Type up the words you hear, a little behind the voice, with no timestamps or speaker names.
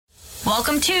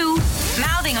Welcome to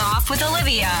Mouthing Off with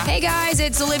Olivia. Hey guys,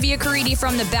 it's Olivia Caridi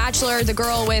from The Bachelor, the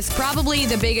girl with probably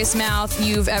the biggest mouth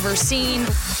you've ever seen.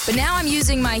 But now I'm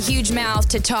using my huge mouth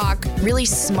to talk really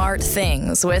smart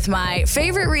things with my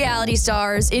favorite reality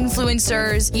stars,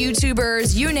 influencers,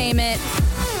 YouTubers, you name it.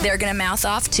 They're gonna mouth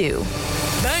off too.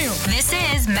 Bam. This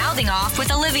is Mouthing Off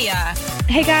with Olivia.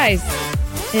 Hey guys,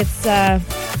 it's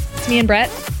me and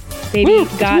Brett. Baby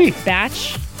got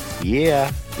batch.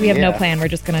 Yeah. We have no plan. We're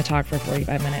just going to talk for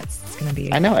 45 minutes. It's going to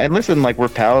be... I know. And listen, like, we're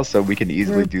pals, so we can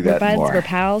easily do that we're buds, more. We're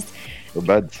pals. We're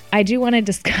buds. I do want to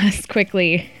discuss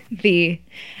quickly the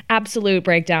absolute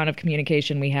breakdown of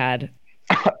communication we had.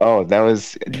 Oh, that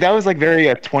was like very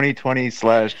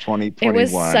 2020/2021. It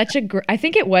was such a... I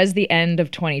think it was the end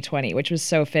of 2020, which was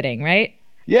so fitting, right?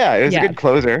 Yeah, it was a good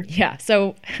closer. Yeah.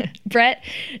 So Brett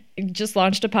just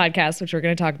launched a podcast, which we're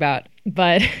going to talk about.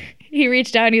 But he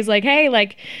reached out and he's like, hey,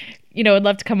 like... I'd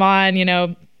love to come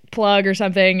on, plug or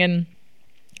something. And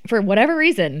for whatever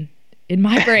reason, in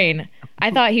my brain,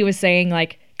 I thought he was saying,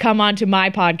 like, come on to my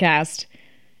podcast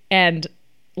and,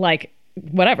 like,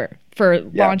 whatever for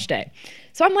launch day.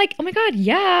 So I'm like, oh, my God,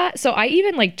 yeah. So I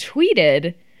even, like,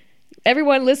 tweeted,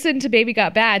 everyone listen to Baby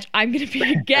Got Batch. I'm going to be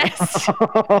a guest.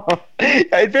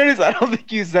 In fairness, I don't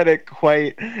think you said it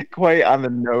quite on the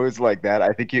nose like that.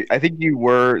 I think you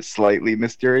were slightly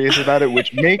mysterious about it,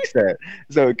 which makes it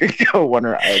so it could go one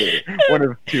of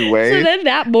two ways. So then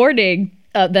that morning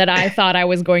that I thought I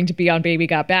was going to be on Baby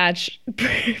Got Batch,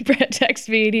 Brett texts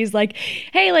me and he's like,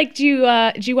 hey, like, do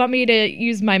you want me to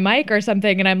use my mic or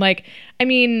something? And I'm like, I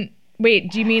mean...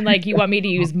 Wait, do you mean like you want me to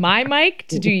use my mic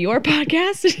to do your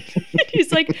podcast?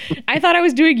 He's like, I thought I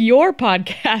was doing your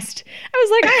podcast. I was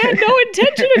like, I had no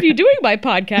intention of you doing my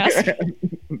podcast.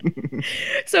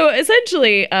 So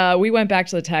essentially, we went back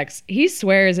to the text. He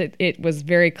swears it was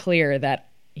very clear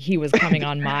that he was coming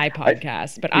on my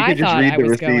podcast, but I thought I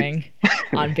was going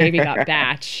on Baby Got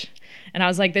Batch. And I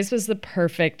was like, this was the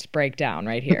perfect breakdown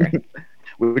right here.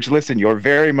 Which, listen, you're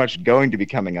very much going to be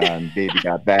coming on Baby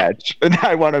Got Batch. And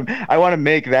I want to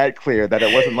make that clear that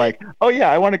it wasn't like, oh yeah,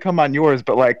 I want to come on yours,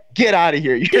 but like, get out of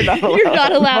here. You're not allowed. You're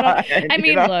not allowed. I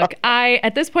mean, look,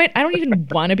 at this point, I don't even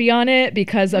want to be on it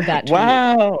because of that tweet.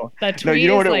 Wow. That tweet. No, you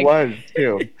know what it was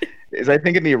too. Is I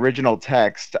think in the original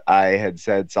text, I had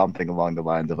said something along the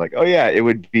lines of like, oh yeah, it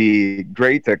would be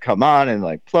great to come on and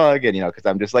like plug and, because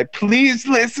I'm just like, please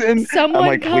listen. I'm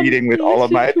like pleading with all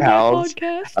of my pals.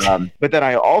 But then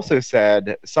I also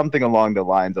said something along the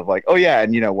lines of like, oh yeah,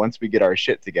 and once we get our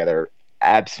shit together,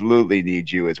 absolutely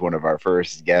need you as one of our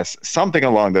first guests. Something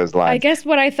along those lines. I guess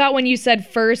what I thought when you said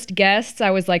first guests, I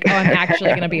was like, oh, I'm actually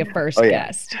going to be a first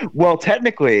guest. Well,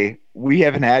 technically, we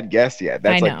haven't had guests yet.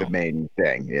 That's like the main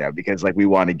thing, because like we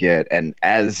want to get, and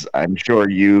as I'm sure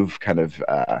you've kind of,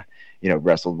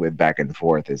 wrestled with back and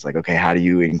forth is like, okay, how do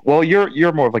you, well,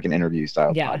 you're more of like an interview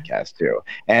style podcast too.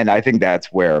 And I think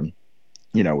that's where,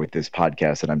 with this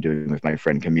podcast that I'm doing with my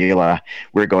friend Camila,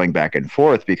 we're going back and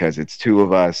forth because it's two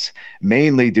of us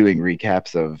mainly doing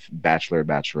recaps of Bachelor,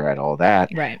 Bachelorette, all that.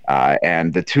 Right.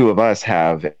 And the two of us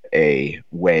have a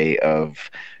way of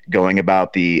going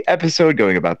about the episode,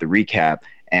 going about the recap,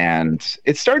 and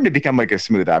it's starting to become like a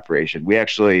smooth operation. We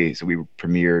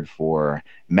premiered for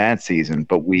Matt's season,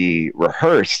 but we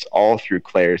rehearsed all through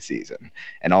Claire's season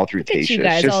and all through Tayshia's. You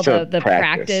guys, just all the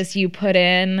practice you put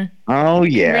in. Oh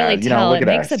yeah, you can really tell it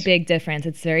makes us. a big difference.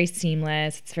 It's very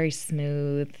seamless. It's very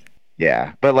smooth.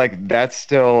 Yeah, but like that's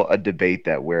still a debate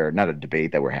that we're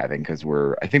having because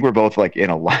I think we're both like in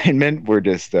alignment. We're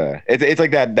just it's like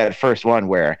that first one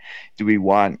where do we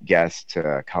want guests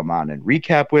to come on and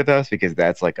recap with us because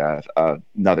that's like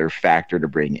another factor to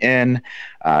bring in,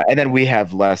 and then we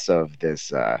have less of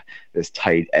this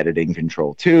tight editing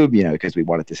control tube, because we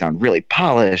want it to sound really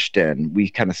polished and we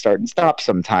kind of start and stop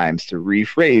sometimes to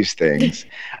rephrase things,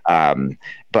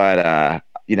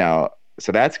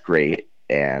 so that's great.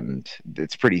 And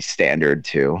it's pretty standard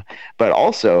too. But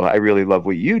also, I really love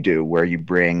what you do where you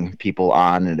bring people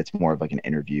on and it's more of like an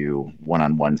interview,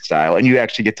 one-on-one style, and you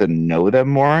actually get to know them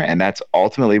more. And that's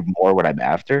ultimately more what I'm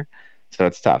after. So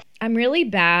it's tough. I'm really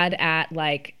bad at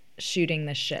like shooting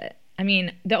the shit. I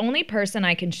mean, the only person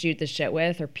I can shoot the shit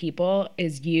with or people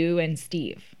is you and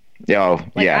Steve.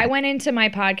 I went into my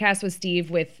podcast with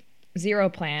Steve with zero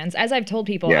plans. As I've told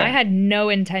people, I had no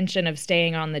intention of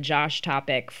staying on the Josh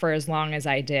topic for as long as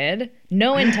I did.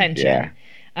 No intention.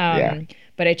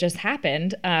 But it just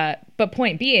happened. But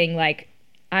point being, like,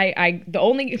 the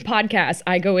only podcast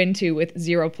I go into with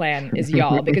zero plan is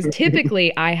y'all, because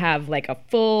typically I have like a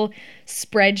full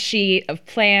spreadsheet of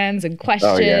plans and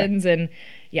questions and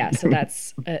yeah, so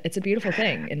that's it's a beautiful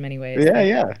thing in many ways.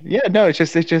 Yeah. No, it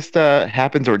just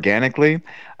happens organically,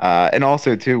 and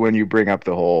also too when you bring up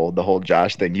the whole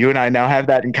Josh thing, you and I now have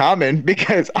that in common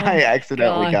because I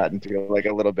accidentally God. got into like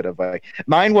a little bit of like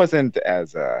mine wasn't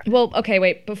as Well, okay,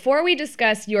 wait. Before we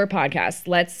discuss your podcast,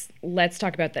 let's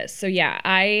talk about this. So yeah,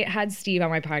 I had Steve on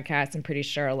my podcast. I'm pretty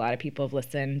sure a lot of people have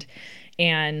listened.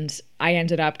 And I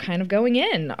ended up kind of going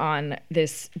in on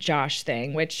this Josh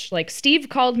thing, which like Steve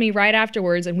called me right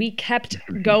afterwards and we kept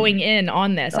going in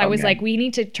on this. I was man. like, we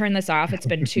need to turn this off. It's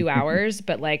been 2 hours,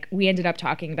 but like we ended up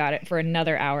talking about it for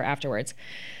another hour afterwards.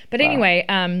 But anyway,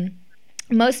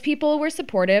 most people were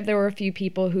supportive. There were a few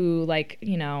people who like,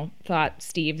 thought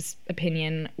Steve's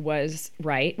opinion was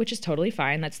right, which is totally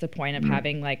fine. That's the point of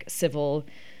having like civil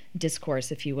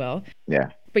discourse, if you will. yeah.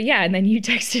 But yeah, and then you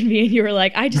texted me and you were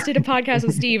like, I just did a podcast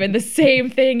with Steve and the same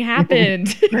thing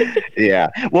happened. Yeah.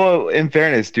 Well, in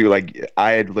fairness, too, like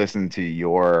I had listened to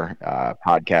your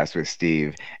podcast with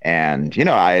Steve, and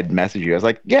I had messaged you. I was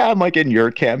like, "Yeah, I'm like in your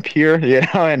camp here,"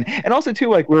 and also too,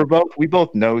 like we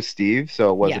both know Steve, so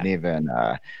it wasn't even.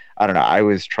 I don't know. I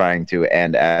was trying to,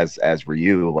 and as were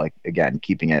you, like again,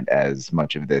 keeping it as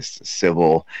much of this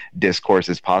civil discourse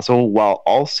as possible, while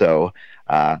also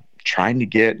trying to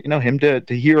get him to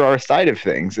hear our side of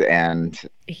things. And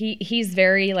he's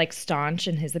very like staunch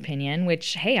in his opinion,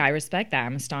 which hey, I respect that.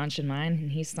 I'm staunch in mine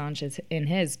and he's staunch in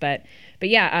his. But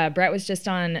yeah, Brett was just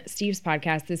on Steve's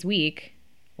podcast this week,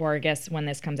 or I guess when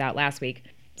this comes out last week.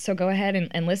 So go ahead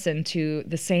and listen to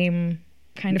the same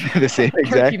kind of the same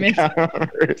exact argument.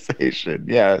 Conversation.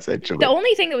 Yeah, essentially. The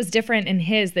only thing that was different in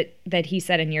his that he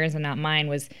said in yours and not mine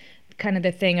was kind of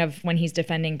the thing of when he's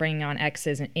defending bringing on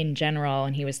exes in general,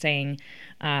 and he was saying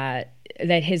that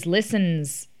his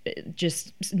listens,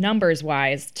 just numbers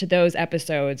wise, to those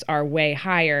episodes are way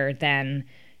higher than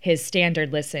his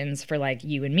standard listens for like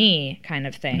you and me kind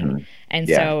of thing. Mm-hmm. And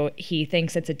so he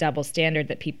thinks it's a double standard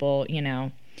that people,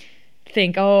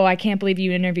 think, oh, I can't believe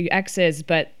you interview exes,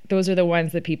 but those are the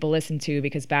ones that people listen to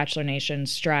because Bachelor Nation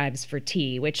strives for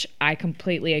tea, which I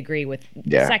completely agree with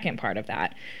the second part of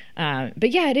that.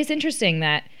 But yeah, it is interesting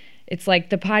that it's like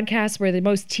the podcasts where the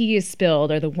most tea is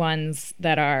spilled are the ones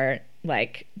that are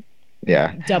like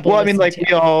double. Well, I mean, like to.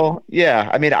 we all,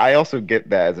 I mean, I also get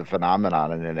that as a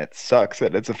phenomenon, and it sucks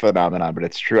that it's a phenomenon, but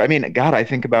it's true. I mean, God, I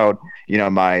think about,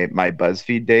 my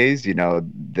BuzzFeed days,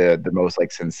 the most like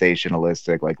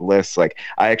sensationalistic like lists. Like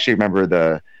I actually remember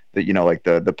the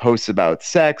the posts about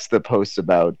sex, the posts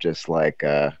about just like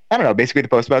I don't know, basically the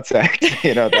posts about sex,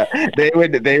 that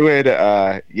they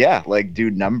would like do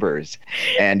numbers.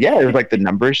 And it was like the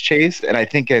numbers chase. And I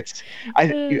think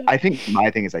I think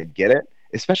my thing is I get it,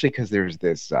 especially because there's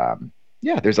this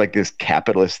there's like this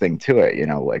capitalist thing to it,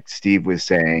 like Steve was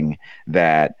saying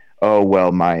that, oh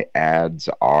well, my ads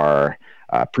are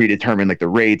predetermined, like the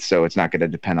rates, so it's not going to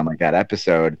depend on like that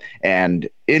episode. And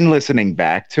in listening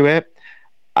back to it,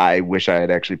 I wish I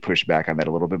had actually pushed back on that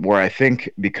a little bit more. I think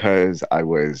because I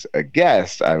was a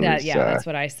guest, that's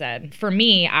what I said. For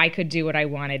me, I could do what I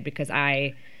wanted because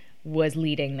I was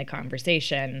leading the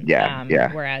conversation.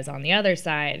 Whereas on the other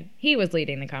side, he was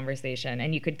leading the conversation,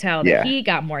 and you could tell that he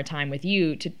got more time with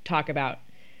you to talk about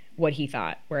what he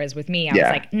thought. Whereas with me, I was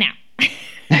like, no.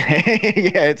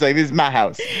 It's like, this is my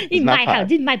house. This is my house.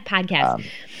 This is my podcast.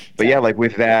 But like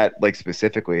with that, like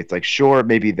specifically, it's like, sure,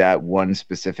 maybe that one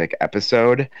specific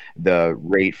episode, the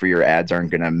rate for your ads aren't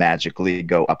going to magically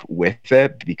go up with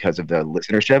it because of the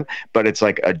listenership, but it's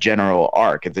like a general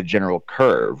arc. It's a general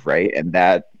curve, right? And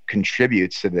that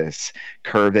contributes to this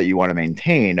curve that you want to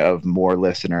maintain of more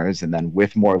listeners. And then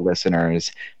with more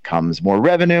listeners comes more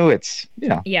revenue. It's,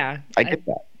 I get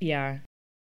that. Yeah.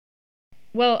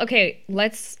 Well, okay,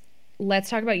 let's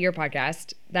talk about your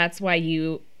podcast. That's why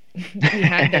we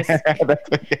had this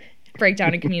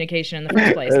breakdown in communication in the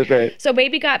first place. Okay. So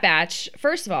Baby Got Batch,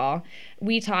 first of all,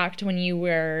 we talked when you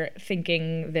were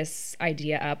thinking this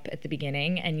idea up at the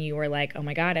beginning, and you were like, oh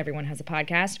my God, everyone has a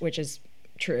podcast, which is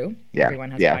true. Yeah.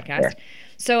 Everyone has a podcast. Fair.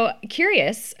 So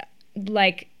curious,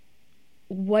 like,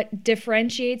 what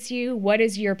differentiates you? What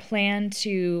is your plan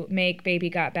to make Baby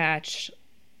Got Batch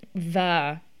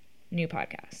the new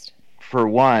podcast? For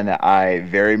one, I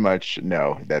very much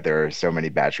know that there are so many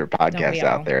Bachelor podcasts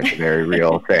out there. It's a very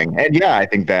real thing. And I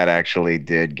think that actually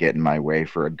did get in my way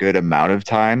for a good amount of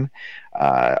time,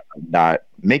 not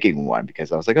making one,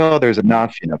 because I was like, oh, there's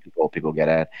enough, people get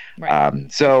it.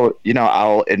 Right. So,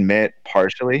 I'll admit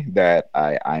partially that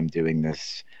I'm doing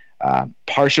this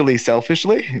partially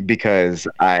selfishly because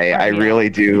I really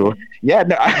do. Yeah,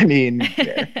 no, I mean,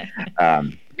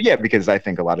 because I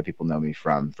think a lot of people know me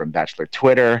from Bachelor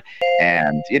Twitter,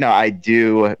 and I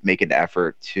do make an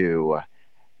effort to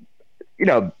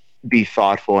be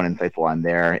thoughtful and insightful on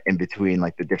there in between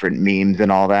like the different memes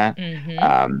and all that.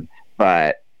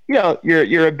 But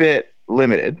you're a bit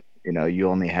limited. You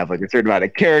only have like a certain amount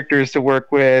of characters to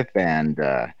work with, and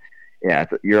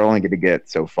you're only going to get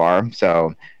so far.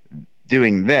 So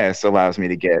doing this allows me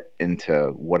to get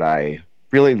into what I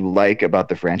really like about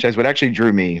the franchise. What actually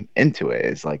drew me into it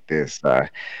is like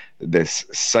this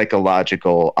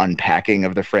psychological unpacking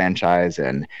of the franchise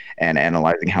and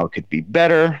analyzing how it could be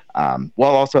better,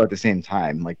 while also at the same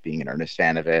time like being an earnest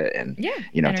fan of it and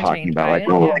talking about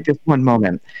like just one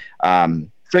moment.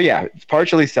 So yeah, it's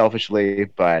partially selfishly,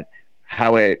 but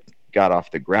how it got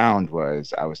off the ground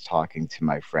was I was talking to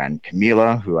my friend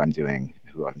Camila, who I'm doing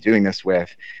this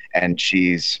with, and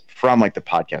she's from like the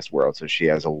podcast world, so she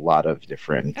has a lot of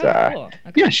different cool.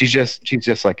 Okay. she's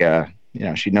just like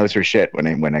she knows her shit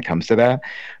when it comes to that.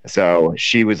 So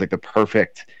she was like the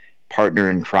perfect partner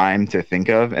in crime to think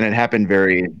of, and it happened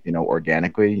very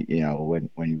organically. When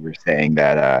you were saying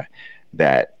that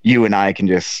you and I can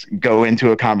just go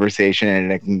into a conversation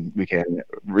and we can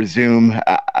resume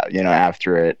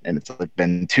after it, and it's like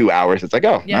been 2 hours. It's like,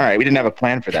 all right, we didn't have a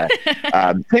plan for that.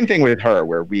 Same thing with her,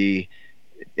 where we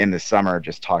in the summer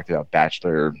just talked about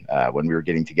Bachelor when we were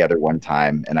getting together one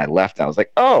time, and I left and I was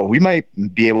like, oh, we might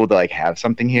be able to like have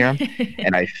something here.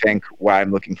 And I think why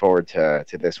I'm looking forward to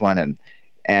this one,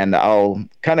 and I'll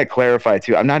kind of clarify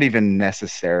too, I'm not even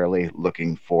necessarily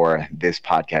looking for this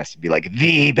podcast to be like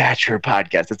the Bachelor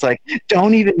podcast. It's like,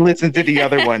 don't even listen to the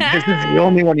other one. This is the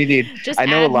only one you need. Just I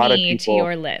know add a lot me of people to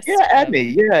your list. Yeah, add me.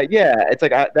 Yeah. It's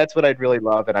like that's what I'd really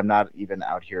love, and I'm not even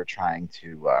out here trying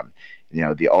to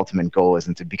the ultimate goal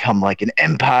isn't to become like an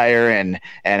empire and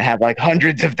have like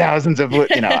hundreds of thousands of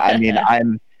I mean,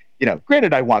 I'm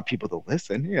granted I want people to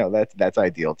listen, that's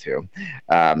ideal too.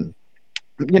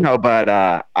 But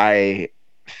I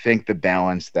think the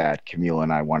balance that Camila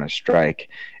and I want to strike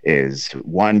is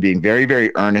one, being very,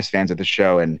 very earnest fans of the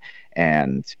show and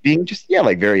being just,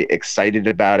 like very excited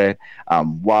about it,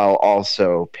 while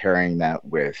also pairing that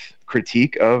with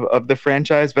critique of the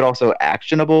franchise, but also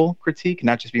actionable critique,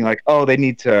 not just being like, oh, they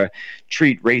need to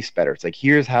treat race better. It's like,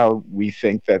 here's how we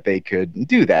think that they could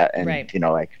do that. And, right.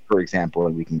 Like, for example,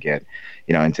 and we can get,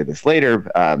 into this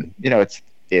later,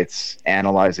 it's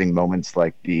analyzing moments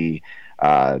like the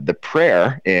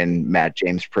prayer in Matt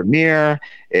James' premiere.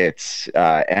 It's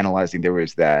analyzing, there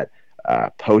was that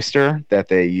poster that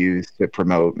they used to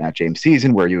promote Matt James'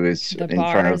 season where he was in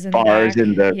front of bars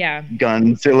in the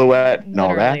gun silhouette and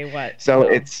literally all that.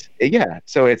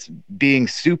 So it's being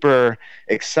super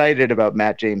excited about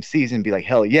Matt James' season, be like,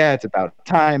 hell yeah, it's about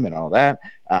time and all that,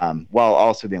 while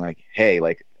also being like, hey,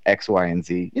 like X, Y, and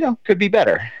Z, could be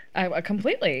better.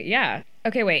 Completely, yeah.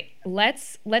 Okay, wait.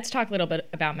 Let's talk a little bit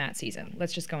about Matt's season.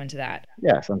 Let's just go into that.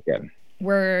 Yeah, sounds good.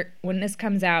 When this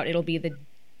comes out, it'll be the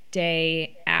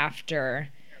day after,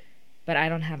 but I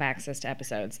don't have access to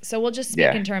episodes. So we'll just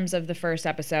speak in terms of the first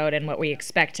episode and what we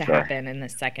expect to happen in the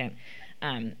second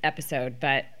episode.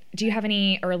 But do you have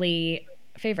any early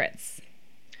favorites?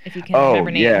 If you can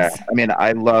remember names. Yeah. I mean,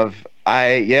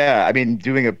 I mean,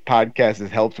 doing a podcast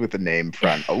has helped with the name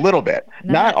front a little bit.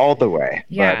 Not all the way,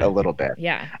 but a little bit.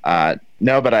 Yeah.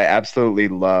 No, but I absolutely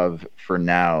love, for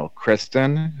now,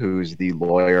 Kristen, who's the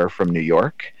lawyer from New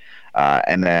York,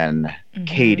 and then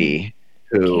Katie,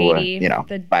 who,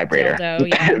 the vibrator.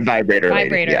 Dildo, vibrator. Vibrator.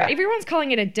 Lady, yeah. Everyone's calling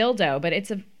it a dildo, but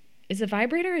is a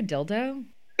vibrator a dildo?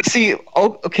 See,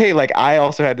 okay, like I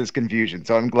also had this confusion,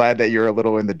 so I'm glad that you're a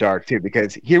little in the dark too,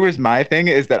 because here was my thing,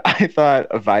 is that I thought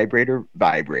a vibrator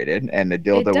vibrated and a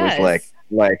dildo was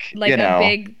like a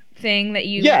big thing that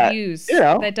you use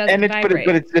that doesn't vibrate.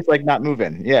 But it's just like not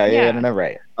moving. Yeah, no,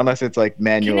 right. Unless it's like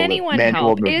manual. Can anyone manual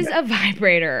help? movement. Is a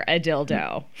vibrator a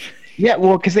dildo? Yeah,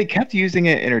 well, because they kept using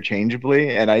it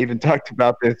interchangeably, and I even talked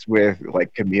about this with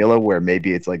like Camila, where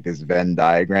maybe it's like this Venn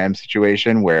diagram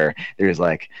situation where there's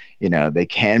like, they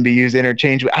can be used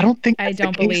interchangeably. I don't think that's I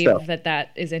don't the case, believe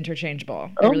that is interchangeable.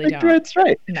 I really don't. That's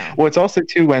right. No. Well, it's also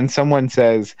too, when someone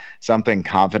says something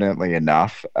confidently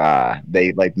enough,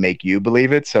 they like make you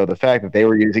believe it. So the fact that they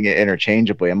were using it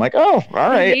interchangeably, I'm like, oh, all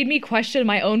right. It made me question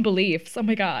my own beliefs. Oh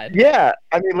my God. Yeah,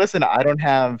 I mean, listen, I don't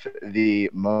have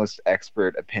the most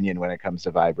expert opinion when it comes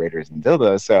to vibrators and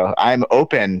dildos, so I'm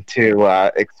open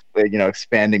to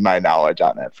expanding my knowledge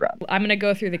on that front. I'm gonna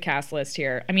go through the cast list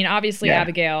here. I mean, obviously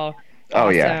Abigail.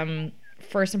 Awesome.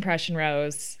 First impression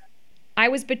rose. I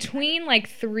was between like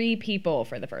three people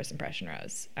for the first impression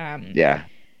rose.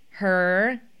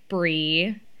 Her,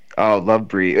 Bree. Oh, love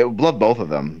Bree. Love both of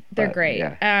them. They're great.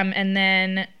 Yeah. And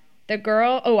then the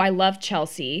girl. Oh, I love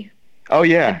Chelsea. Oh The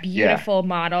yeah, yeah. beautiful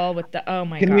model with the, oh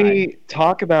my Can God. we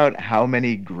talk about how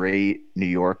many great New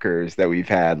Yorkers that we've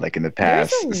had like in the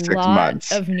There's a past 6 lot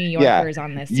months? of New Yeah. Yorkers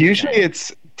on this Usually season.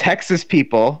 it's Texas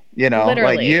people, like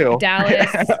Literally. you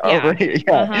Dallas. over Yeah. here.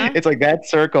 Yeah. Uh-huh. It's like that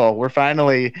circle. We're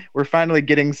finally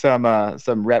getting some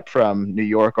rep from New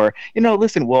York, or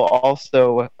listen, we'll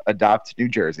also adopt New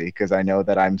Jersey because I know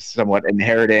that I'm somewhat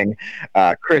inheriting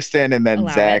Kristen and then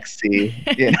Allow it. Zach C.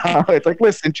 It's like,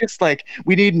 listen, just like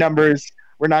we need numbers.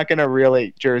 We're not going to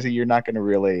really, Jersey, you're not going to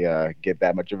really get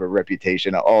that much of a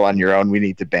reputation all on your own. We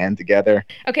need to band together.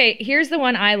 Okay, here's the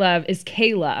one I love is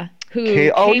Kayla,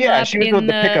 who Oh, came yeah. up She was in with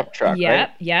the pickup truck, right?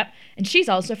 Yep. And she's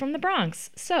also from the Bronx.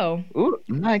 So, Ooh,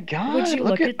 my God. would you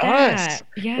look at us. that?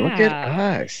 Look at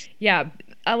Yeah. us. Yeah,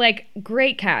 like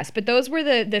great cast, but those were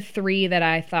the three that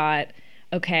I thought,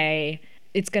 okay,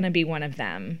 it's going to be one of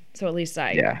them. So at least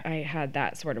Yeah. I had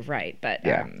that sort of right, but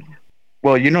Yeah.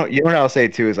 Well, what I'll say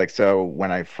too is like, so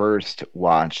when I first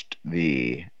watched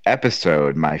the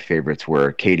episode, my favorites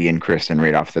were Katie and Kristen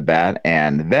right off the bat,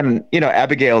 and then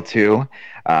Abigail too.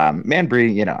 Man,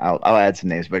 Bree, I'll add some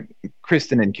names, but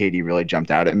Kristen and Katie really jumped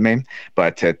out at me.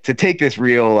 But to take this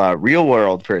real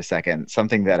world for a second,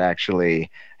 something that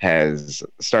actually has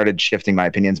started shifting my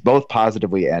opinions both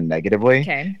positively and negatively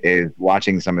Okay. is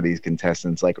watching some of these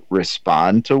contestants like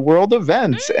respond to world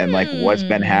events and like what's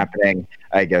been happening.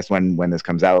 I guess when this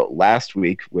comes out last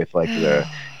week with like the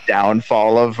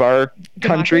downfall of our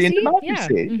country and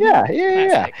democracy. Mhm. Yeah.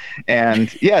 Classic.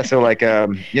 And yeah, so like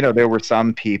there were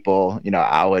some people,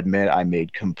 I'll admit I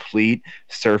made complete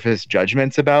surface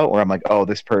judgments about where I'm like, oh,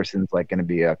 this person's like going to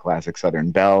be a classic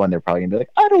Southern belle, and they're probably gonna be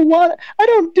like, I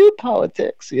don't do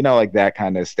politics, like that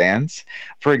kind of stance.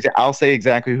 For example, I'll say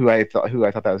exactly who I thought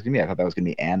that was gonna be. I thought that was gonna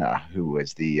be Anna, who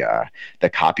was the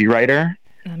copywriter.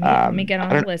 Let me get on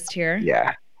the list here.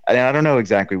 Yeah. I don't know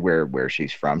exactly where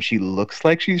she's from. She looks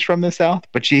like she's from the South,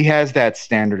 but she has that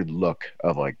standard look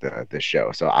of like the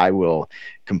show. So I will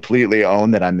completely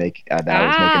own that I was making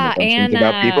assumptions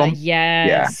about people.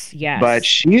 Yes. But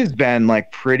she has been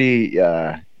like pretty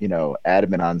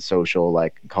adamant on social,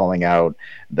 like calling out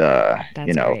the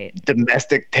great.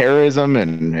 domestic terrorism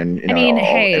and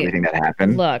everything that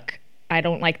happened. Look, I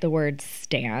don't like the word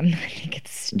stan. I think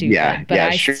it's stupid. Yeah, but I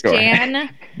sure. stan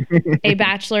a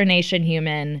Bachelor Nation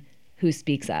human who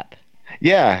speaks up.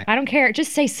 Yeah. I don't care.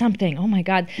 Just say something. Oh my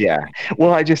God. Yeah.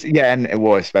 Well,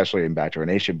 especially in Bachelor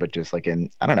Nation, but just like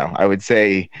I don't know, I would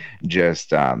say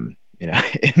just, in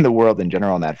the world in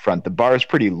general on that front, the bar is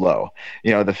pretty low.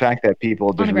 The fact that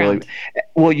people just really,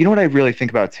 well, you know what I really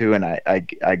think about too, and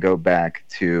I go back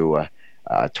to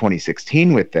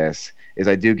 2016 with this, is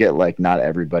I do get like not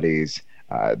everybody's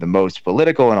the most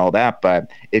political and all that, but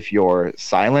if you're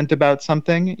silent about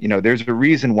something, there's a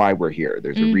reason why we're here.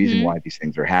 There's a reason why these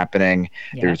things are happening.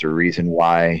 Yeah. There's a reason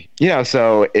why,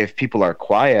 so if people are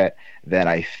quiet, then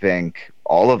I think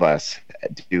all of us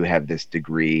do have this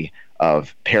degree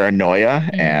of paranoia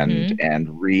and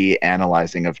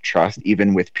reanalyzing of trust,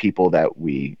 even with people that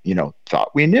we,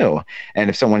 thought we knew. And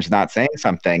if someone's not saying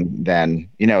something, then,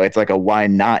 it's like a why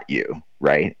not you?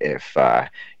 Right? If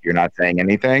you're not saying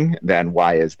anything, then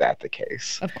why is that the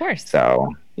case? Of course.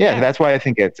 So that's why I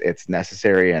think it's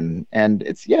necessary and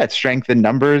it's strength in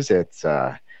numbers. It's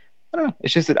I don't know.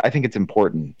 It's just that I think it's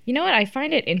important. You know what? I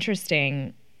find it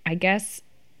interesting. I guess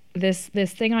this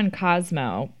thing on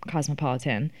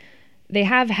Cosmopolitan, they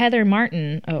have Heather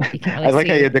Martin. Oh, you can't really I like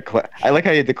see. I like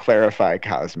how you had to clarify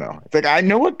Cosmo. It's like I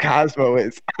know what Cosmo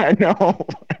is. I know.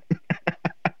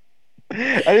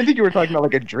 I didn't think you were talking about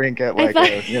like a drink at like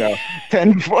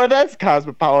 10 before. That's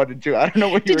Cosmopolitan too. I don't know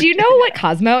what you Did you know what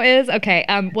Cosmo is? Okay.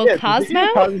 Well,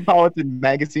 Cosmo. Cosmopolitan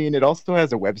magazine. It also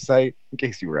has a website in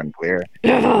case you were unclear.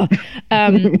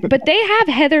 But they have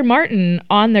Heather Martin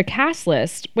on their cast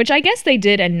list, which I guess they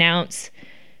did announce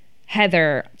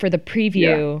Heather for the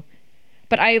preview.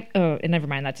 Yeah. But never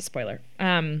mind. That's a spoiler.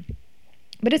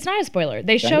 But it's not a spoiler.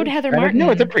 They showed Heather Martin.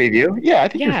 No, it's a preview. Yeah, I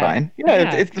think you're fine.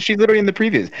 Yeah. She's literally in the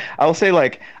previews. I'll say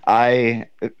like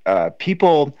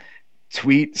people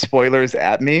tweet spoilers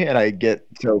at me, and I get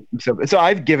so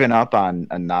I've given up on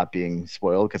not being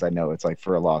spoiled because I know it's like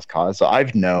for a lost cause. So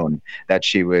I've known that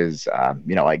she was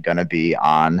like gonna be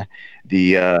on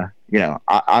the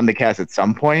on the cast at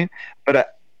some point,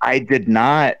 but I did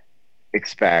not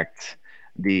expect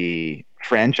the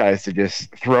franchise to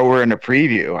just throw her in a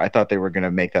preview. I thought they were going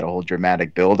to make that a whole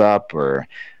dramatic build up or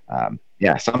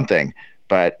something,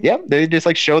 but they just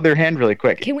like showed their hand really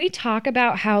quick. Can we talk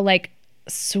about how like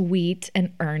sweet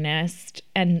and earnest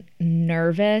and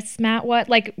nervous Matt was?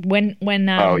 Like when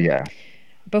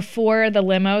before the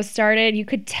limo started, you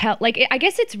could tell, like, I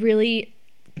guess it's really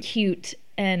cute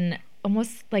and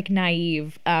almost like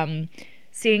naive,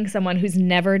 seeing someone who's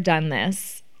never done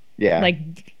this. Yeah.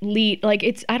 Like lead, like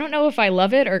it's, I don't know if I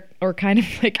love it or kind of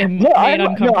like am made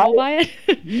uncomfortable by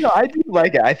it. No, I do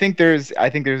like it. I think there's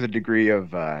a degree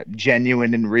of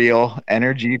genuine and real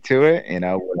energy to it,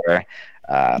 where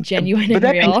Genuine but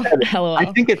and real. being said, LOL. I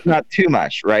think it's not too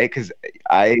much, right? Because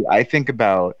I think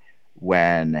about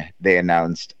when they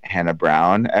announced Hannah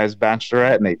Brown as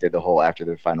Bachelorette, and they did the whole After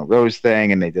the Final Rose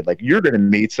thing, and they did like, you're going to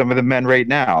meet some of the men right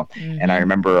now. And I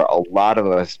remember a lot of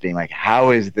us being like,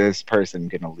 how is this person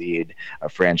going to lead a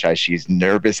franchise? She's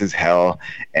nervous as hell,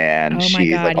 and oh my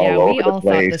she's God, like yeah, all over we all the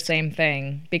place. thought the same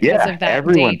thing because of that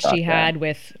everyone date thought she that. had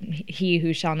with he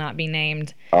who shall not be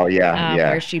named. Oh yeah,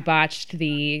 where she botched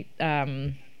the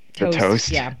toast.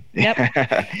 Yeah.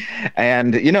 Yep.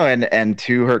 And and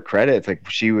to her credit, it's like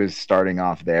she was starting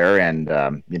off there,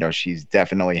 and she's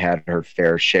definitely had her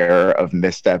fair share of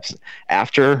missteps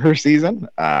after her season.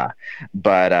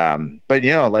 But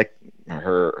like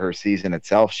her season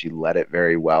itself, she led it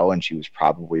very well, and she was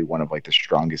probably one of like the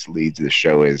strongest leads the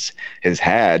show has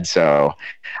had. So,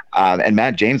 and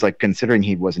Matt James, like considering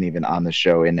he wasn't even on the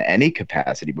show in any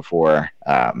capacity before,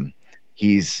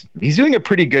 he's doing a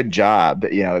pretty good job.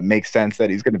 It makes sense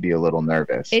that he's going to be a little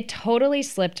nervous. It totally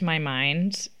slipped my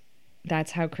mind.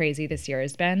 That's how crazy this year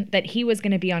has been, that he was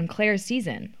going to be on Claire's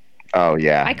season. Oh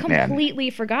yeah. I completely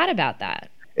forgot about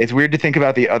that. It's weird to think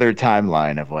about the other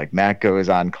timeline of like Matt goes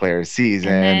on Claire's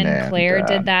season, and then Claire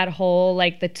did that whole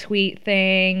like the tweet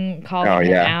thing, calling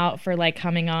him out for like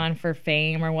coming on for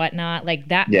fame or whatnot. Like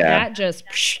that just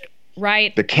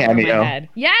right the cameo. over my head.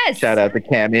 Yes. Shout out the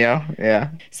cameo. Yeah.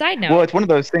 Side note. Well, it's one of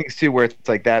those things too where it's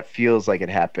like that feels like it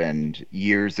happened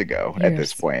years ago at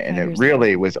this point, and it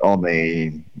really was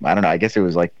only, I don't know, I guess it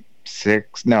was like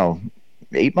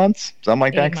 8 months, something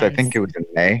like that, because I think it was in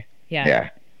May. Yeah.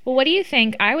 Well, what do you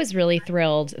think? I was really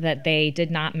thrilled that they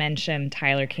did not mention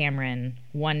Tyler Cameron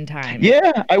one time.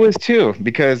 Yeah, I was too,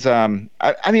 because I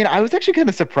mean, I was actually kind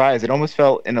of surprised. It almost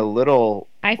felt in a little.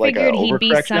 I figured he'd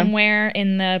be somewhere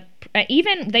in the.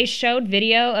 Even they showed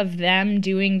video of them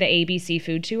doing the ABC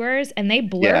food tours, and they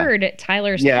blurred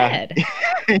Tyler's head.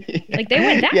 Like they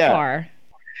went that far.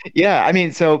 Yeah, I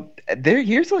mean, so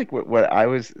here's like what I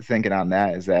was thinking on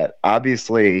that is that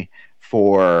obviously,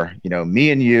 for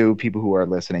me and you, people who are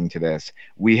listening to this,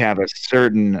 we have a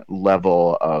certain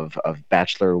level of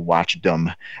Bachelor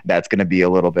watchdom that's going to be a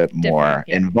little bit more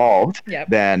involved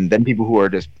than people who are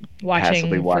just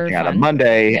passively watching on a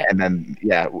Monday, and then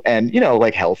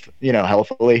like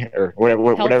healthfully or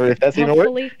whatever if that's even a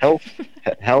word.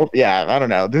 Health. Yeah, I don't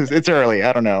know. It's early.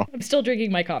 I don't know. I'm still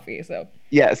drinking my coffee, so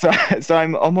yeah. So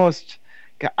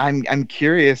I'm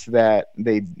curious that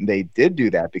they did do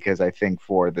that, because I think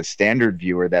for the standard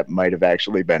viewer that might have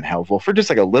actually been helpful for just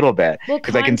like a little bit. Well,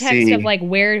 because I can see of like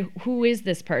who is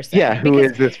this person? Yeah, who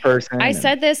is this person? I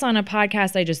said this on a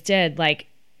podcast I just did. Like,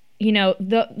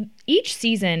 each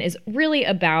season is really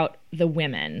about the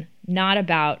women, not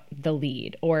about the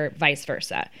lead, or vice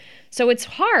versa. So it's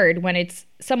hard when it's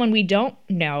someone we don't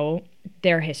know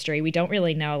their history. We don't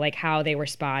really know like how they were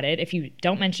spotted. If you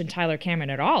don't mention Tyler Cameron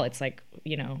at all, it's like,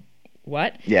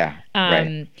 what? Yeah.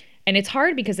 Right. And it's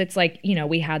hard because it's like,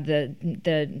 we had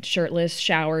the shirtless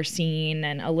shower scene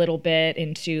and a little bit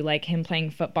into like him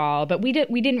playing football, but we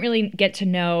didn't really get to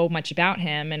know much about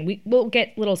him, and we'll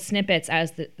get little snippets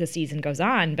as the season goes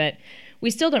on, but we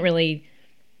still don't really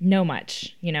know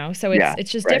much, so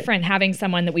it's just different having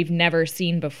someone that we've never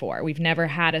seen before. We've never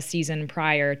had a season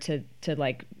prior to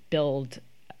like build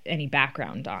any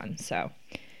background on, so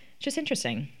it's just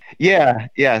interesting. Yeah.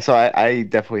 So I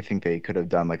definitely think they could have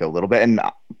done like a little bit, and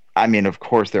I mean, of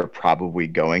course they're probably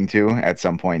going to at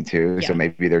some point too, so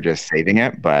maybe they're just saving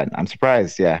it, but I'm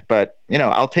surprised. Yeah, but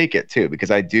I'll take it too,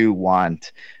 because I do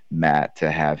want Matt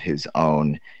to have his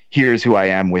own here's who I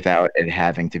am without it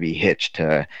having to be hitched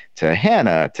to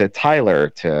Hannah, to Tyler,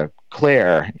 to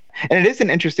Claire. And it is an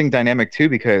interesting dynamic too,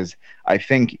 because I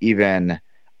think even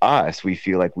us, we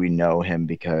feel like we know him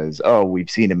because we've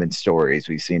seen him in stories,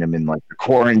 we've seen him in like the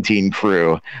Quarantine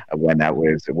Crew when that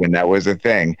was a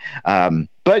thing.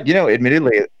 But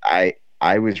admittedly,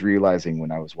 I was realizing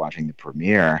when I was watching the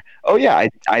premiere,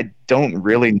 I don't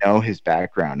really know his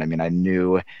background. I mean, I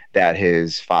knew that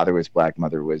his father was black,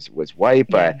 mother was white,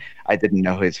 but I didn't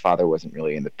know his father wasn't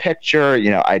really in the picture.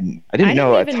 I didn't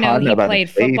know a ton about he played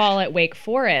his faith. Football at Wake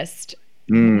Forest.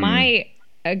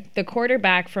 The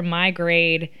quarterback from my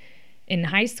grade in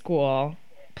high school,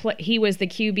 he was the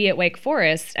QB at Wake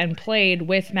Forest and played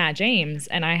with Matt James,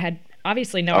 and I had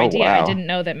obviously no idea. Wow. I didn't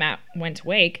know that Matt went to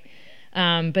Wake.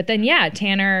 But then, yeah,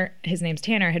 Tanner, his name's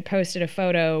Tanner, had posted a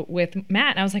photo with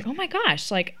Matt. And I was like, oh my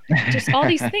gosh, like just all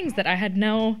these things that I had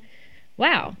no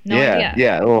idea.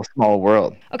 Yeah, a little small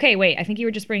world. Okay, wait, I think you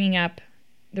were just bringing up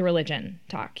the religion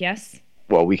talk, yes?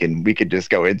 Well, we could just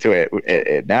go into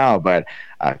it now, but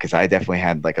because I definitely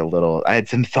had I had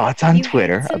some thoughts on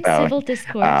Twitter about civil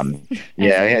discourse.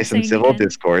 Some civil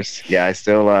discourse. Yeah, I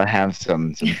still have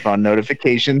some fun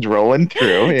notifications rolling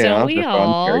through. Don't we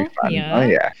all? Very fun. Yeah. Oh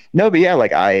yeah. No, but yeah,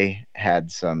 like I had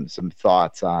some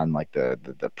thoughts on like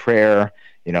the prayer,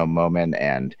 moment,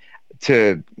 and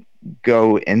to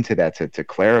go into that to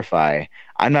clarify,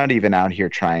 I'm not even out here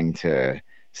trying to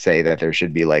say that there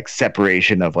should be like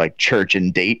separation of like church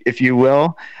and date, if you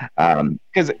will,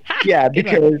 because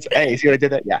hey, see what I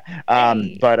did that?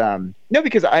 No,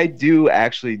 because I do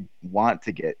actually want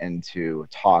to get into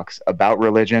talks about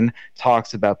religion,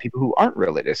 talks about people who aren't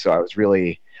religious. So I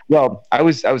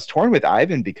was I was torn with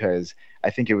Ivan because I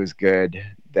think it was good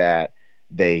that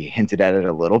they hinted at it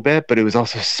a little bit, but it was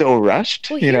also so rushed.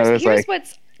 Well,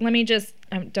 let me just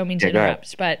don't mean to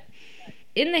interrupt, but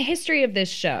in the history of this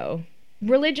show,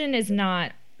 religion is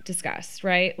not discussed,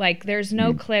 right? Like there's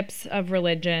no clips of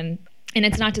religion, and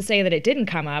it's not to say that it didn't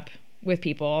come up with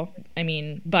people. I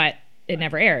mean, but it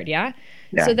never aired, yeah?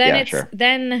 So then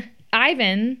then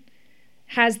Ivan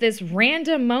has this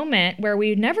random moment where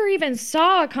we never even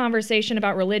saw a conversation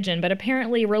about religion, but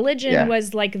apparently religion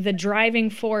was like the driving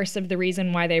force of the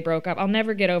reason why they broke up. I'll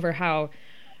never get over how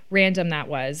random that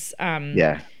was.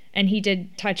 And he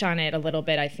did touch on it a little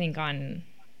bit, I think, on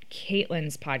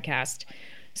Caitlin's podcast.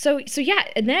 So yeah,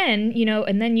 and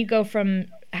then you go from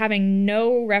having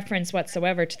no reference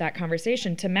whatsoever to that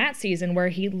conversation to Matt's season where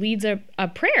he leads a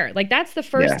prayer. Like that's the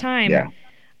first time. Yeah.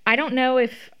 I don't know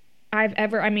if I've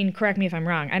ever, correct me if I'm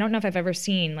wrong, I don't know if I've ever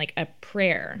seen like a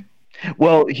prayer.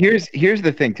 Well, here's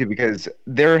the thing too, because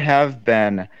there have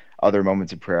been other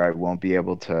moments of prayer. I won't be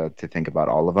able to think about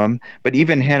all of them. But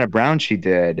even Hannah Brown, she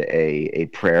did a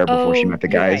prayer before she met the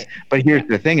guys. Right. But here's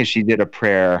the thing: is she did a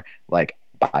prayer like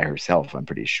by herself. I'm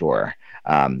pretty sure.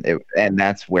 And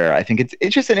that's where I think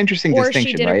it's just an interesting distinction. Or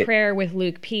she did a prayer with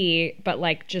Luke P, but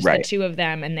like just the two of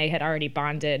them, and they had already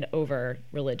bonded over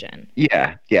religion.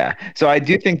 Yeah. So I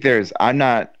do think I'm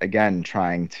not, again,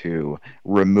 trying to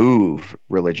remove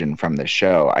religion from the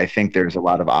show. I think there's a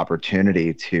lot of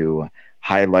opportunity to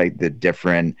highlight the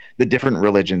different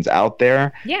religions out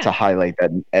there, to highlight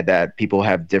that people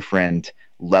have different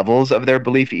levels of their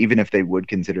belief, even if they would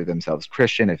consider themselves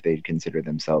Christian, if they consider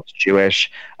themselves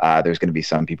Jewish. There's going to be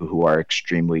some people who are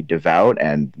extremely devout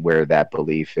and where that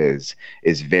belief is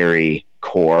very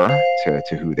core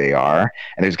to who they are.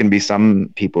 And there's going to be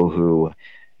some people who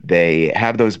they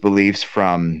have those beliefs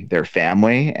from their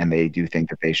family and they do think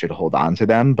that they should hold on to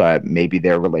them, but maybe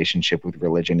their relationship with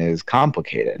religion is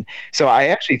complicated. So I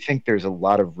actually think there's a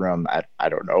lot of room. I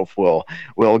don't know if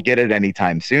we'll get it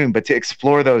anytime soon, but to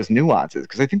explore those nuances,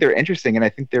 because I think they're interesting and I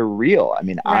think they're real. I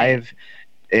mean, I've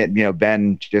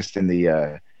been just in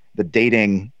the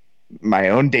dating, my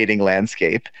own dating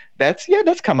landscape. That's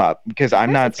come up because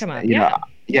I'm not,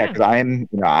 because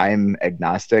I'm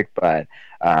agnostic, but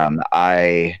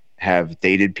I have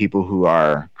dated people who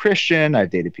are Christian.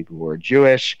 I've dated people who are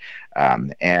Jewish,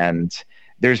 and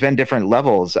there's been different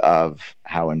levels of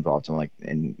how involved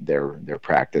in their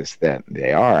practice that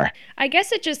they are. I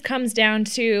guess it just comes down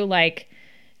to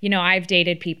I've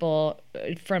dated people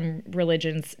from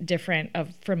religions different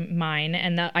from mine,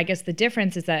 and I guess the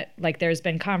difference is that there's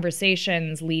been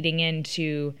conversations leading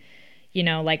into.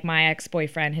 My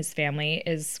ex-boyfriend, his family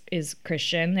is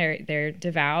Christian. They're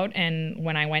devout. And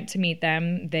when I went to meet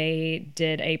them, they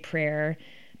did a prayer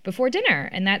before dinner.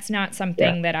 And that's not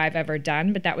something that I've ever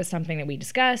done, but that was something that we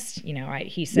discussed.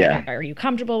 He said, are you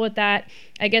comfortable with that?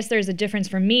 I guess there's a difference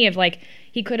for me of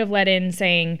he could have let in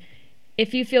saying,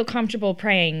 if you feel comfortable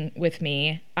praying with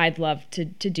me, I'd love to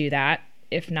do that.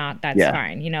 If not, that's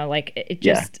fine.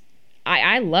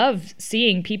 I love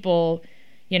seeing people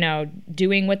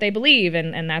doing what they believe,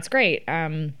 and that's great.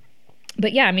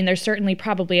 But yeah, there's certainly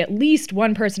probably at least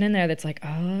one person in there that's like,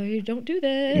 oh, you don't do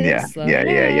this.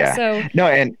 Yeah. So no,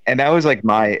 and that was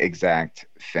my exact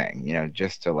thing,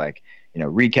 just to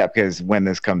recap, because when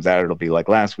this comes out, it'll be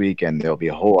last week, and there'll be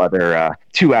a whole other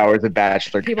 2 hours of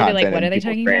Bachelor people content. People be like, what are they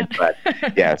talking about?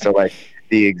 But yeah, so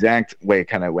the exact way it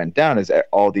kind of went down is that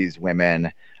all these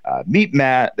women meet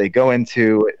Matt. They go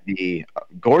into the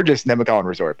gorgeous Nemacolin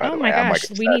Resort. By the way, my gosh,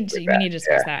 we need to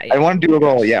discuss that. Yeah. I want to do a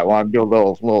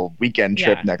little weekend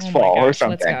trip next fall or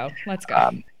something. Let's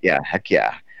go. Heck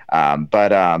yeah.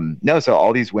 No, so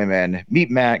all these women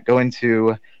meet Matt, go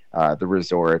into the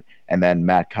resort, and then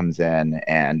Matt comes in,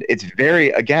 and it's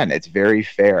very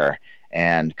fair.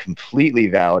 and completely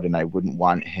valid, and I wouldn't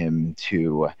want him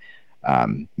to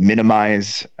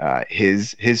minimize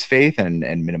his faith and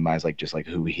minimize like just like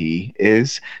who he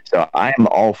is. So I am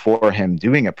all for him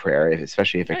doing a prayer,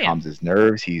 especially if it calms his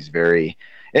nerves. He's very,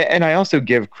 and I also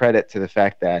give credit to the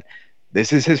fact that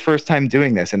this is his first time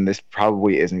doing this, and this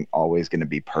probably isn't always going to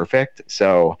be perfect.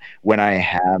 So when I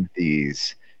have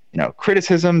these,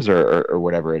 criticisms or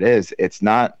whatever it is, it's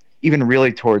not even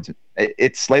really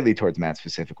it's slightly towards Matt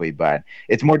specifically, but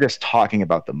it's more just talking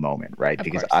about the moment, right?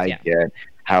 Because I get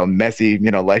how messy,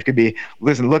 life could be.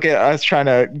 Listen, look at us trying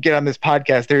to get on this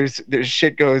podcast. There's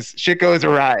shit goes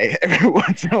awry every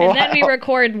once in a while. And then we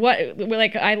record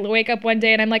I wake up one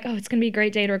day and I'm like, oh, it's going to be a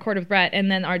great day to record with Brett.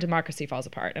 And then our democracy falls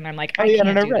apart. And I'm like, I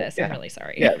can't do this. Yeah. I'm really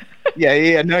sorry.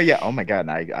 Yeah. Oh my God.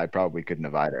 And I probably couldn't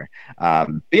have either.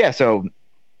 So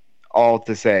all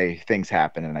to say things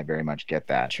happen, and I very much get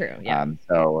that. True. Yeah.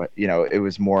 So, it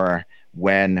was more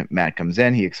when Matt comes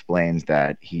in, he explains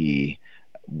that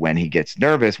when he gets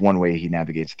nervous, one way he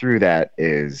navigates through that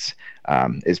is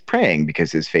praying,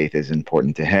 because his faith is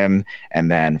important to him. And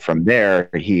then from there,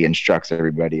 he instructs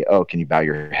everybody, oh, can you bow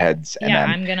your heads? And then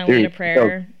I'm going to lead a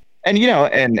prayer.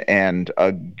 And, and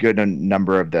a good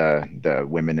number of the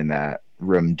women in that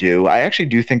room do. I actually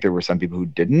do think there were some people who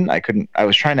didn't. I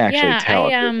was trying to actually tell.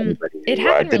 It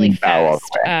happened really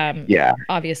fast.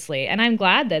 Obviously. And I'm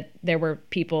glad that there were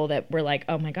people that were like,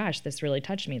 oh my gosh, this really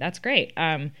touched me. That's great.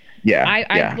 I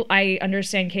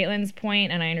understand Caitlin's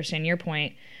point, and I understand your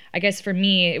point. I guess for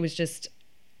me, it was just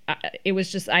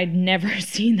I'd never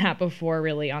seen that before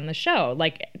really on the show,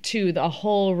 like to the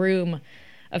whole room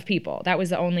of people. That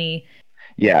was the only.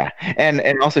 Yeah, and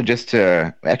also just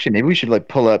to actually, maybe we should like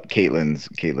pull up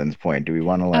Caitlin's point. Do we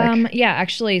want to like? Yeah,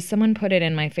 actually, someone put it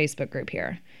in my Facebook group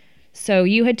here. So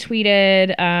you had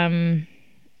tweeted,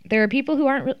 there are people who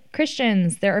aren't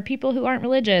Christians. There are people who aren't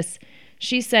religious.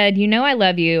 She said, I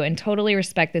love you and totally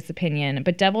respect this opinion,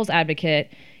 but devil's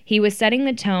advocate, he was setting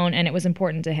the tone and it was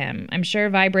important to him. I'm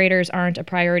sure vibrators aren't a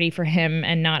priority for him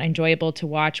and not enjoyable to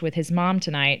watch with his mom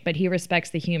tonight, but he respects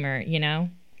the humor,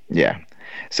 Yeah.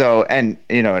 So, and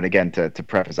again, to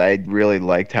preface, I really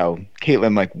liked how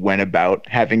Caitlin went about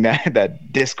having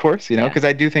that discourse, because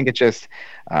I do think it's just,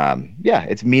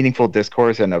 it's meaningful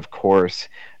discourse. And of course,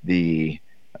 the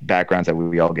backgrounds that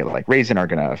we all get raised in are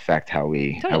going to affect how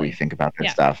we think about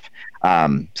this stuff.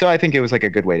 So I think it was a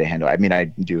good way to handle it. I mean, I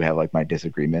do have my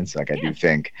disagreements. I do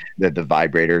think that the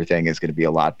vibrator thing is going to be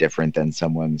a lot different than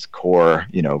someone's core,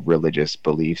 religious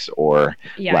beliefs or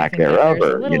lack thereof.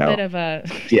 There's a little bit of a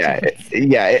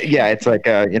it's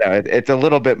it's a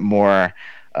little bit more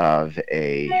of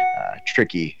a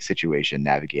tricky situation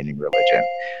navigating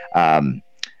religion.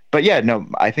 But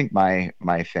I think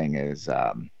my thing is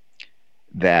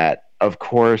that of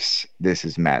course this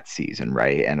is Matt's season,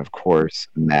 right? And of course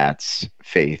Matt's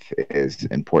faith is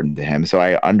important to him. So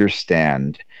I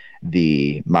understand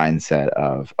the mindset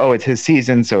of, oh, it's his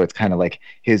season, so it's kind of like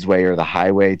his way or the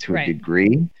highway to a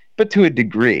degree, but to a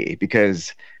degree,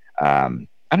 because I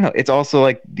don't know, it's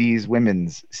also these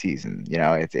women's season,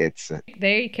 it's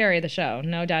they carry the show,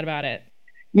 no doubt about it.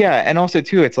 Yeah, and also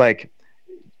too, it's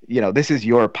this is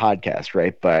your podcast,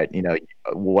 right? But,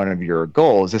 one of your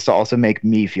goals is to also make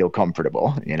me feel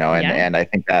comfortable, and I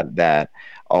think that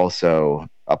also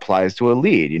applies to a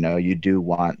lead. You do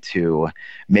want to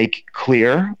make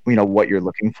clear, what you're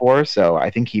looking for. So I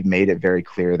think he made it very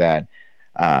clear that,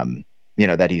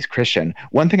 that he's Christian.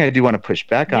 One thing I do want to push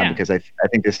back on, because I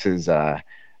think this is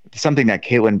something that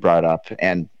Caitlin brought up,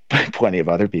 and plenty of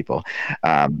other people,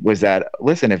 was that,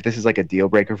 listen, if this is a deal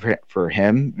breaker for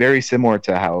him, very similar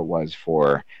to how it was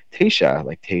for Tayshia,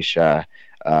 Tayshia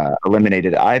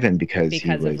eliminated Ivan because he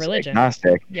was religion.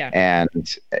 Agnostic. Yeah. And,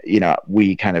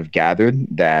 we kind of gathered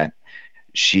that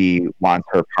she wants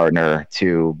her partner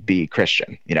to be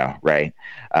Christian, right?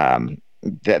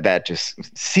 That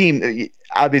just seemed,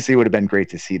 obviously it would have been great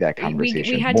to see that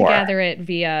conversation. We had more. To gather it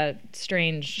via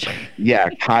strange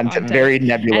content, very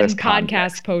nebulous and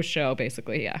podcast post show,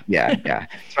 basically. Yeah.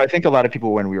 So I think a lot of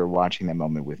people, when we were watching that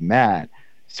moment with Matt,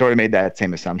 sort of made that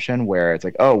same assumption where it's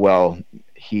oh, well,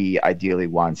 he ideally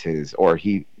wants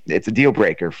it's a deal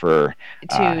breaker for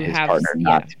his partner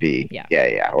not to be,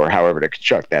 or however to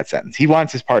construct that sentence. He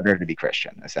wants his partner to be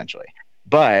Christian, essentially.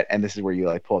 But, and this is where you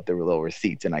pull up the little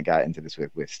receipts, and I got into this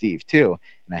with Steve too,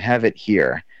 and I have it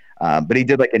here. But he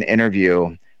did an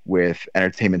interview with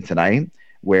Entertainment Tonight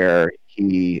where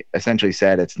he essentially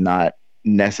said it's not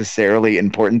necessarily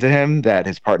important to him that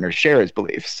his partner share his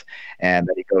beliefs, and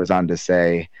that he goes on to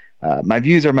say, my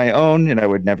views are my own, and I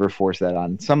would never force that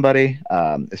on somebody,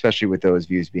 especially with those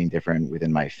views being different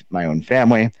within my own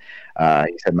family.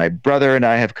 He said, my brother and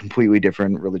I have completely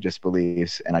different religious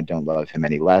beliefs, and I don't love him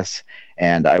any less.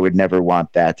 And I would never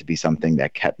want that to be something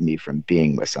that kept me from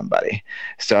being with somebody.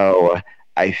 So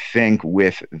I think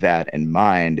with that in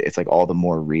mind, it's like all the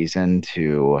more reason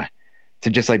to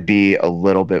just like be a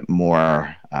little bit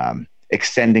more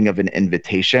extending of an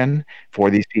invitation for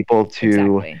these people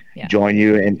to join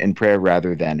you in prayer,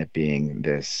 rather than it being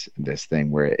this thing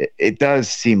where it does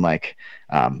seem like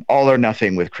all or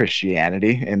nothing with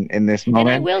Christianity in this moment.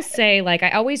 And I will say, like,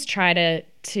 I always try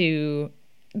to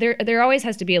there always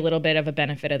has to be a little bit of a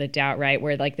benefit of the doubt, right?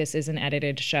 Where like this is an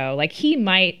edited show. Like he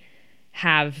might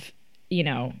have,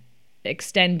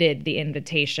 extended the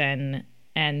invitation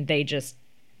and they just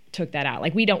took that out.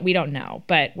 Like we don't know,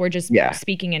 but we're just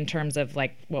speaking in terms of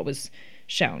like what was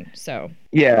shown. So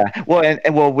well, and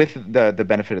well, with the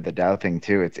benefit of the doubt thing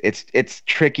too, it's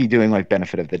tricky doing like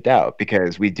benefit of the doubt,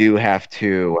 because we do have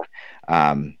to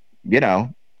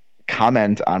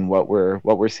comment on what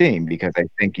we're seeing, because I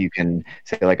think you can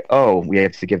say like, oh, we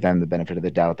have to give them the benefit of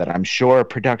the doubt that I'm sure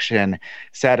production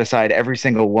sat aside every